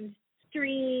iTunes,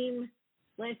 stream,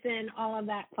 listen, all of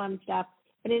that fun stuff.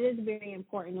 But it is very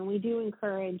important, and we do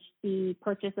encourage the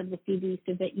purchase of the CD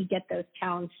so that you get those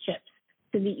challenge chips,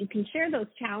 so that you can share those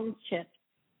challenge chips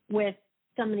with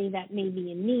somebody that may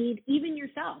be in need, even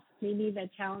yourself. Maybe the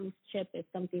challenge chip is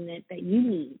something that you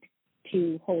need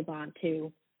to hold on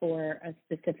to for a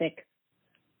specific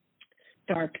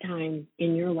dark time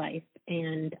in your life.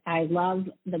 And I love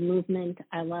the movement.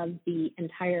 I love the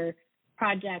entire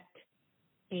project,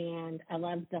 and I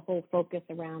love the whole focus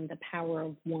around the power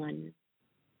of one.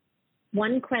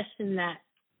 One question that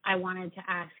I wanted to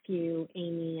ask you,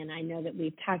 Amy, and I know that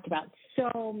we've talked about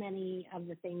so many of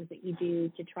the things that you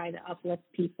do to try to uplift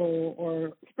people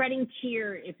or spreading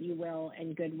cheer, if you will,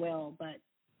 and goodwill, but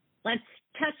let's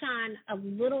touch on a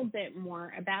little bit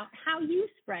more about how you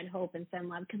spread hope and send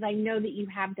love, because I know that you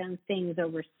have done things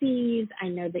overseas. I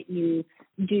know that you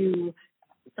do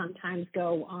sometimes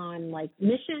go on like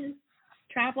mission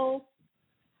travel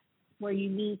where you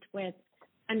meet with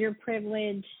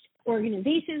underprivileged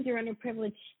organizations or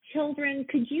underprivileged children.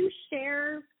 Could you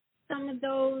share some of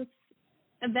those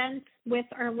events with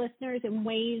our listeners in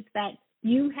ways that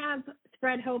you have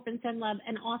spread hope and send love,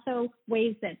 and also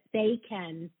ways that they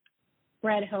can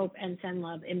spread hope and send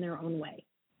love in their own way?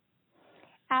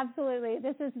 Absolutely.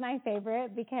 This is my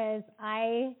favorite because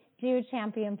I do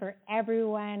champion for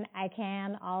everyone I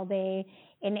can all day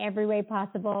in every way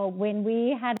possible. When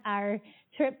we had our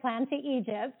trip planned to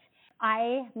Egypt,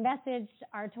 I messaged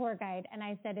our tour guide and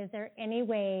I said, is there any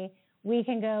way we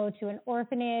can go to an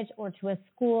orphanage or to a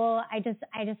school? I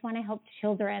just want to help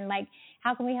children. Like,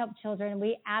 how can we help children?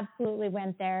 We absolutely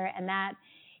went there, and that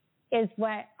is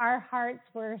what our hearts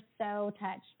were so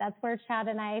touched. That's where Chad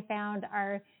and I found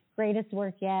our greatest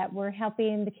work yet. We're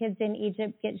helping the kids in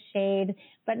Egypt get shade,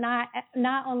 but not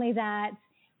only that,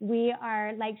 we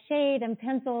are like shade and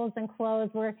pencils and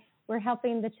clothes. We're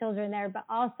helping the children there, but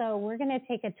also we're going to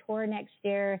take a tour next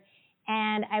year,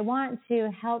 and I want to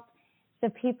help the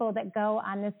people that go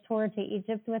on this tour to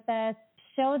Egypt with us,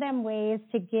 show them ways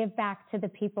to give back to the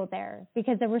people there,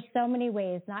 because there were so many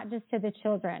ways, not just to the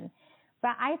children.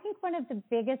 But I think one of the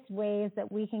biggest ways that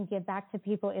we can give back to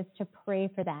people is to pray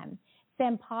for them,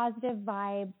 send positive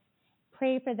vibes,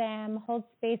 pray for them, hold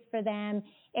space for them,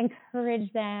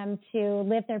 encourage them to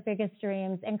live their biggest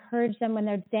dreams, encourage them when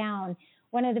they're down.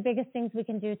 One of the biggest things we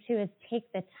can do, too, is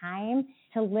take the time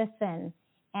to listen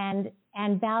and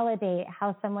validate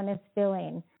how someone is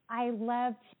feeling. I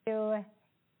love to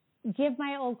give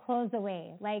my old clothes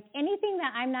away. Like anything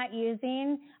that I'm not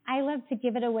using, I love to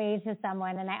give it away to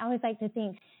someone. And I always like to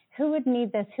think, who would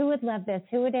need this? Who would love this?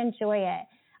 Who would enjoy it?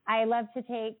 I love to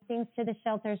take things to the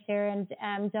shelters here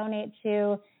and donate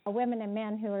to women and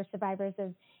men who are survivors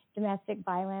of domestic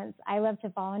violence. I love to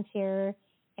volunteer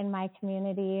in my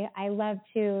community. I love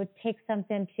to take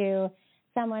something to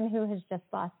someone who has just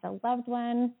lost a loved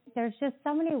one. There's just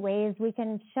so many ways we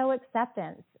can show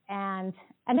acceptance. And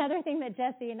another thing that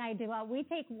Jesse and I do, we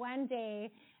take one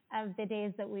day of the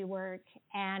days that we work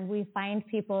and we find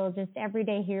people, just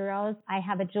everyday heroes. I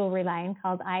have a jewelry line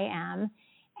called I Am,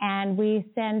 and we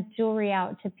send jewelry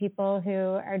out to people who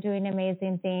are doing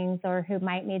amazing things or who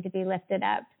might need to be lifted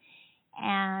up.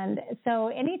 And so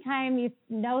anytime you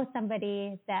know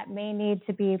somebody that may need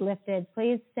to be lifted,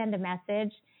 please send a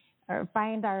message or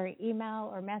find our email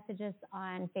or message us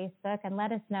on Facebook and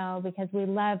let us know, because we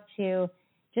love to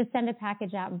just send a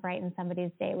package out and brighten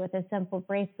somebody's day with a simple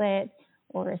bracelet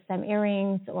or some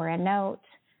earrings or a note.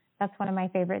 That's one of my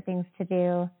favorite things to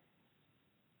do.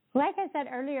 Like I said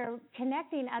earlier,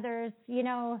 connecting others,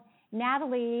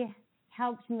 Natalie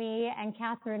helped me and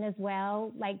Catherine as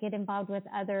well, like get involved with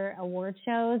other award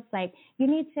shows. Like, you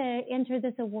need to enter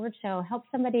this award show, help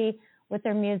somebody with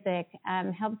their music,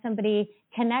 help somebody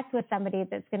connect with somebody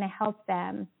that's going to help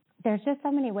them. There's just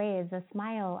so many ways, a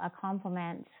smile, a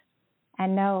compliment, a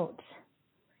note.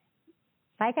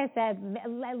 Like I said,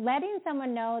 letting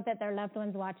someone know that their loved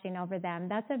one's watching over them,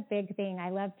 that's a big thing. I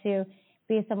love to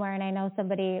be somewhere and I know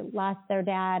somebody lost their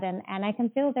dad, and I can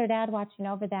feel their dad watching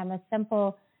over them. A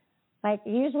simple, like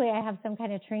usually I have some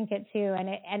kind of trinket too,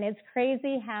 and it's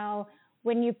crazy how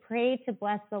when you pray to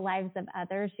bless the lives of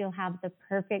others, you'll have the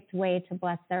perfect way to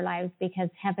bless their lives because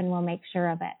heaven will make sure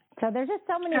of it. So there's just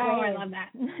so many ways. I love that.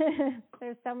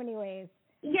 There's so many ways.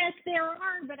 Yes, there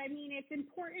are, but I mean, it's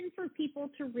important for people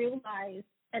to realize,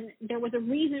 and there was a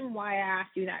reason why I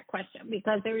asked you that question,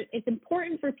 because it's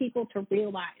important for people to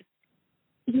realize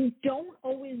you don't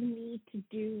always need to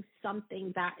do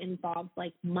something that involves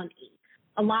like money.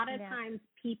 A lot of times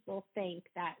people think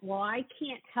that, well, I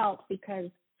can't help because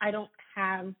I don't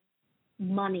have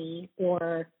money,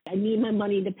 or I need my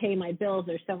money to pay my bills,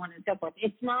 or so on and so forth.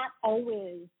 It's not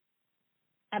always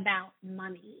about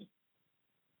money,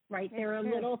 right? It's there are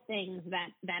true. Little things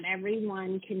that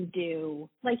everyone can do.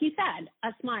 Like you said,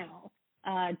 a smile,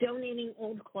 donating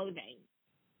old clothing,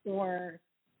 or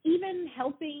even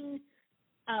helping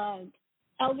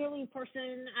elderly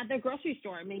person at the grocery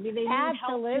store. Maybe they need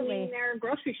help doing their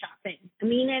grocery shopping. I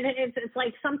mean, it's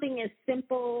like something as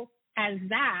simple as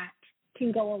that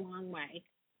can go a long way.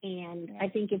 And I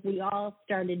think if we all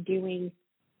started doing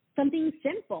something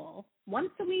simple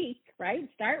once a week, right?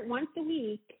 Start once a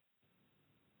week.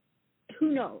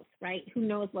 Who knows, right? Who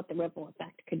knows what the ripple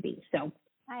effect could be? So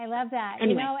I love that.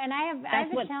 Anyway, and I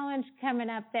have a challenge coming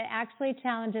up that actually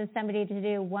challenges somebody to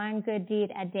do one good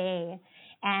deed a day.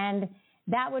 And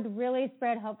that would really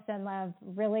spread hopes and love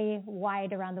really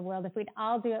wide around the world if we'd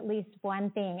all do at least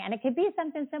one thing. And it could be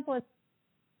something simple as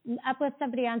uplift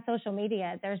somebody on social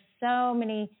media. There's so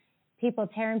many people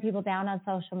tearing people down on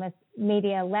social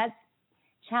media. Let's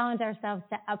challenge ourselves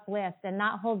to uplift and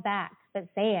not hold back, but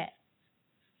say it.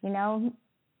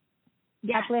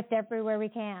 Uplift everywhere we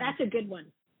can. That's a good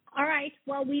one. All right.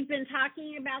 Well, we've been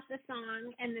talking about the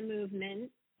song and the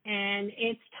movement, and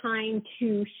it's time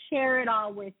to share it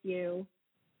all with you.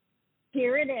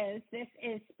 Here it is. This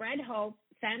is Spread Hope,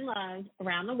 Send Love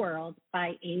Around the World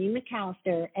by Amy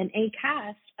McAllister and a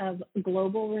cast of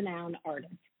global renowned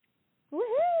artists.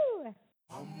 Woohoo!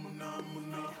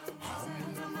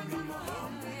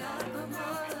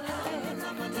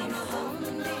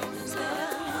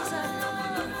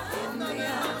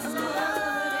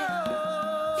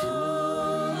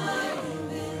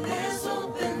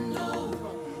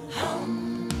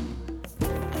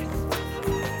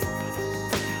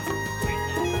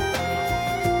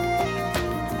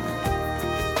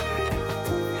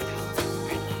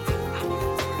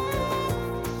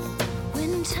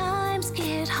 When times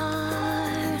get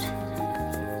hard,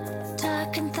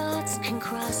 darkened thoughts can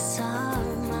cross our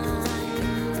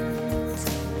minds.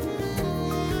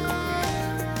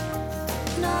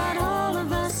 Not all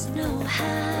of us know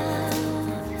how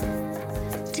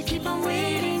to keep on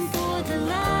waiting for the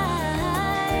light.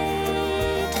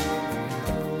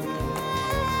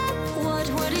 What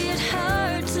would it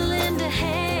hurt to lend a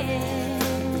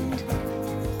hand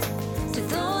to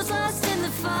those lost in the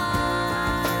fight?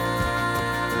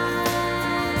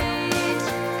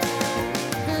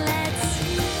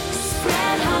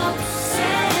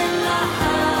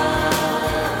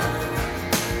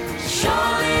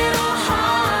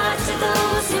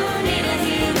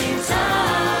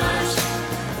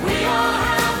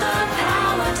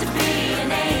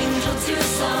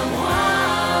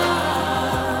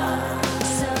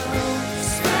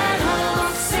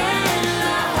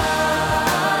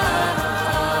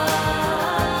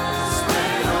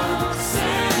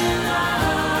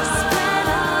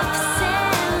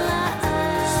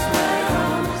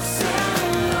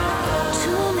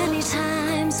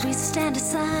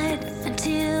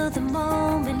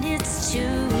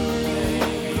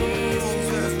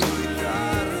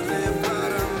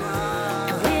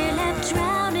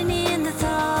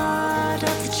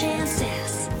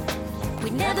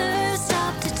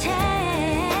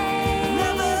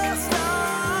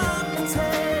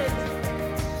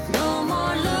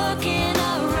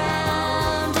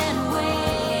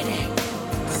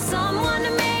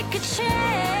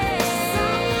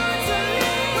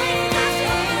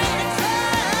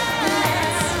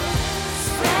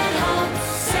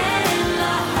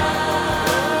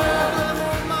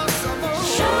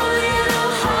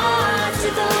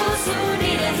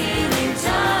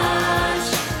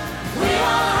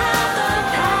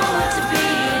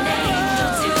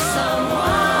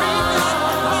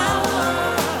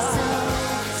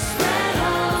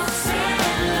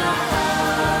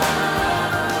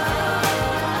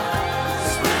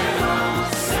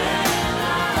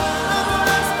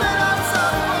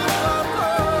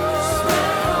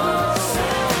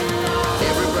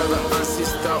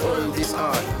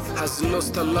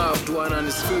 Lost a loved one and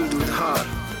is filled with heart.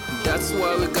 That's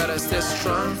why we gotta stay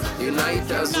strong,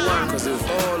 unite as one. Cause we've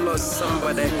all lost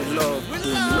somebody we love.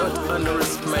 Do not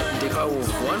underestimate the power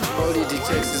of one. All it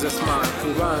takes is a smile.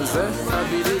 Once, I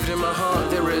believe in my heart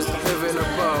there is heaven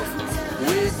above.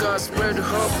 We gotta spread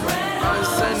hope and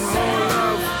send more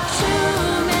love.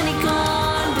 Too many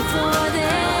gone before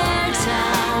their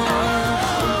time.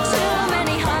 Too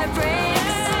many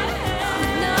heartbreaks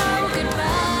with no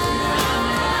goodbye.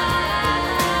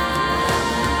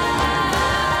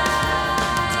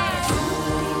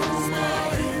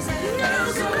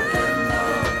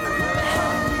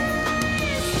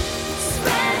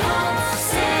 Spread hope,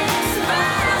 send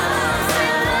love,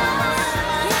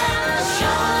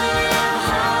 show your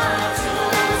heart to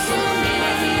those who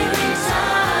need in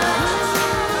touch.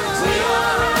 We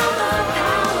are all the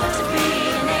power to be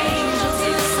an angel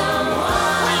to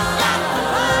someone.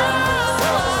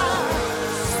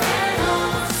 Spread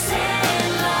hope, send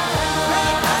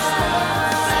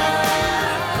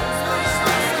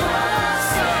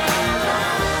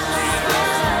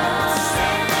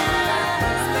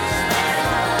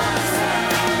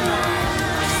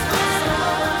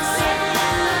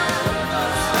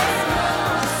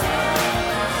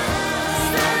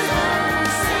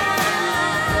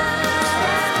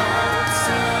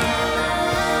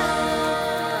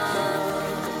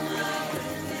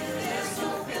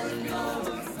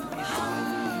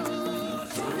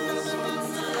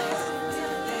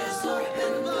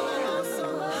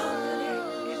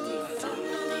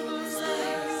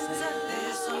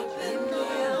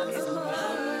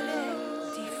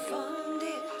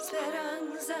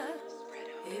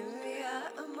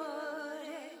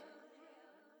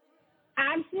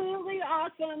Absolutely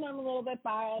awesome. I'm a little bit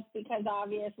biased because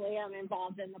obviously I'm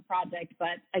involved in the project,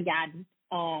 but again,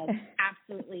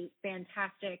 absolutely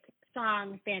fantastic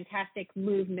song, fantastic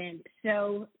movement.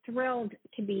 So thrilled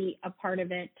to be a part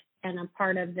of it and a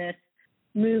part of this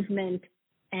movement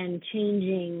and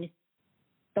changing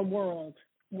the world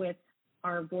with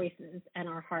our voices and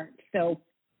our hearts. So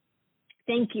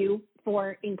thank you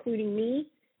for including me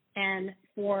and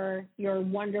for your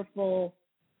wonderful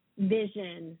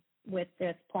vision with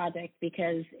this project,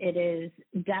 because it is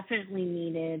definitely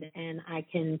needed and I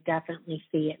can definitely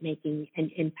see it making an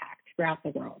impact throughout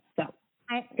the world. So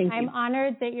I'm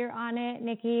honored that you're on it,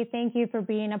 Nikki. Thank you for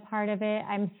being a part of it.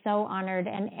 I'm so honored.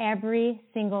 And every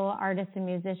single artist and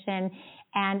musician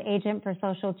and agent for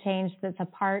social change that's a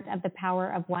part of the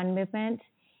Power of One movement,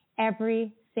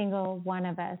 every single one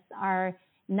of us are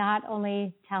not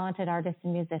only talented artists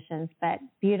and musicians, but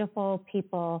beautiful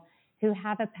people who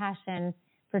have a passion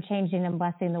for changing and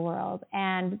blessing the world.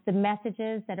 And the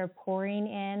messages that are pouring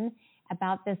in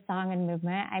about this song and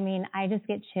movement, I mean, I just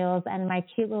get chills. And my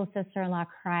cute little sister-in-law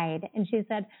cried. And she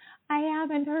said, I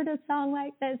haven't heard a song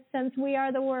like this since We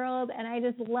Are the World. And I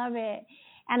just love it.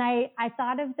 And I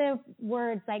thought of the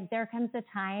words like, there comes a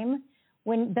time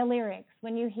when the lyrics,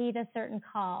 when you heed a certain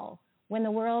call, when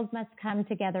the world must come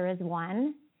together as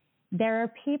one. There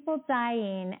are people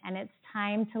dying, and it's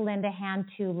time to lend a hand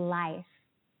to life.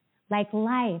 Like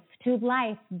life, to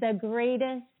life, the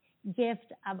greatest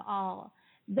gift of all.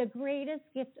 The greatest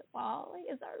gift of all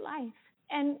is our life.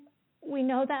 And we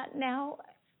know that now.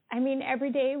 I mean,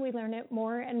 every day we learn it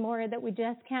more and more that we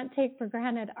just can't take for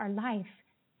granted our life.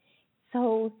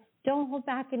 So don't hold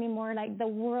back anymore. Like, the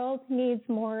world needs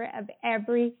more of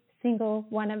every single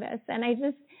one of us. And I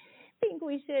just think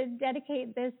we should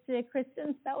dedicate this to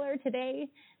Kristen Speller today.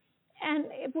 And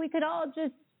if we could all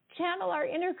just channel our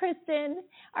inner Kristen,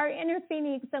 our inner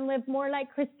Phoenix, and live more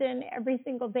like Kristen every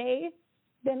single day,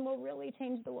 then we'll really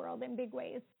change the world in big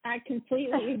ways. I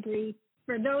completely agree.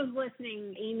 For those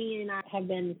listening, Amy and I have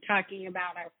been talking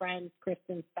about our friend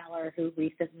Kristen Speller, who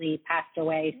recently passed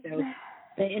away. So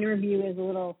the interview is a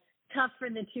little tough for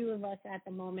the two of us at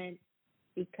the moment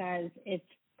because it's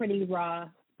pretty raw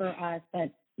for us,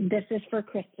 but this is for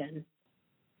Kristen.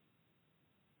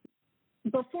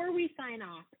 Before we sign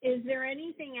off, is there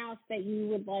anything else that you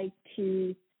would like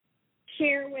to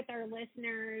share with our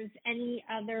listeners? Any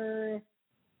other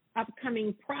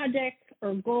upcoming projects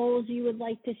or goals you would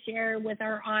like to share with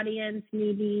our audience,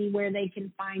 maybe where they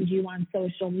can find you on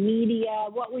social media?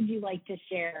 What would you like to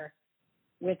share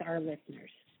with our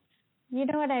listeners? You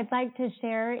know what I'd like to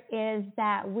share is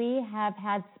that we have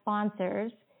had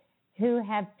sponsors who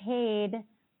have paid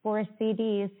for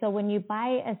CDs. So when you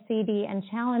buy a CD and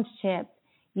challenge chip,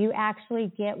 you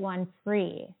actually get one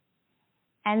free.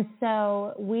 And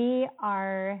so we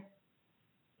are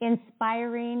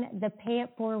inspiring the Pay It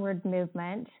Forward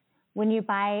movement. When you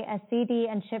buy a CD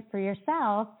and chip for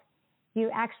yourself,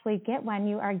 you actually get one.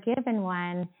 You are given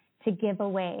one to give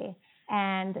away.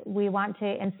 And we want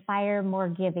to inspire more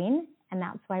giving and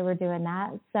that's why we're doing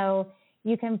that. So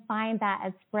you can find that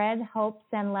at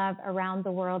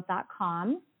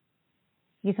spreadhopesandlovearoundtheworld.com.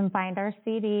 You can find our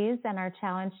CDs and our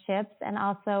challenge chips and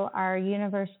also our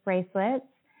universe bracelets.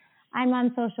 I'm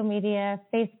on social media,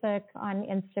 Facebook, on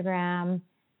Instagram,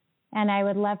 and I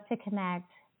would love to connect.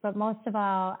 But most of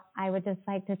all, I would just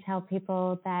like to tell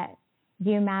people that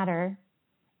you matter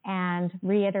and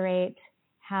reiterate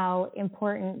how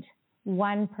important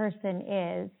one person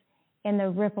is in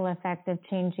the ripple effect of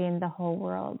changing the whole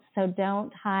world. So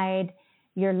don't hide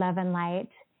your love and light.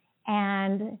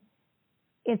 And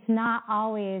it's not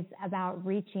always about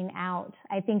reaching out.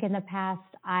 I think in the past,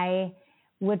 I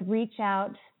would reach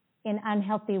out in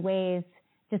unhealthy ways,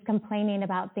 just complaining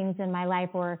about things in my life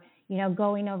or,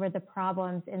 going over the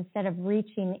problems instead of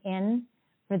reaching in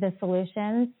for the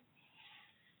solutions.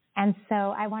 And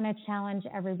so I want to challenge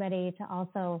everybody to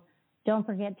also don't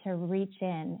forget to reach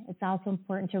in. It's also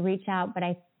important to reach out, but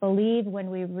I believe when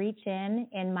we reach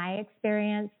in my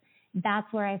experience,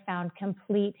 that's where I found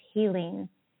complete healing.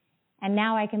 And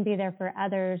now I can be there for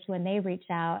others when they reach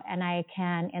out, and I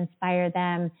can inspire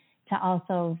them to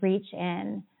also reach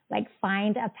in, like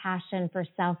find a passion for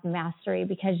self-mastery,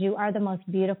 because you are the most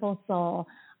beautiful soul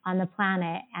on the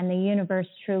planet, and the universe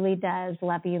truly does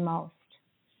love you most.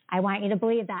 I want you to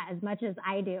believe that as much as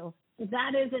I do.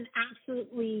 That is an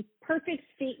absolutely perfect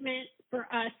statement for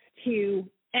us to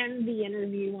end the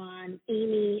interview on.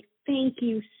 Amy, thank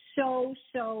you so,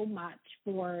 so much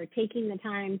for taking the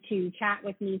time to chat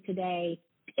with me today.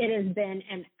 It has been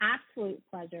an absolute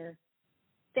pleasure.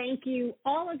 Thank you,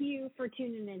 all of you, for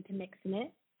tuning in to Mixin'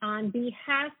 It. On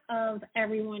behalf of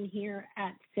everyone here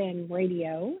at Sin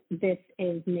Radio, this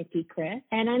is Nicki Kris.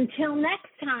 And until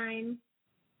next time,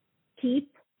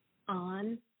 keep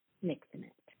on mixing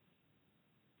it.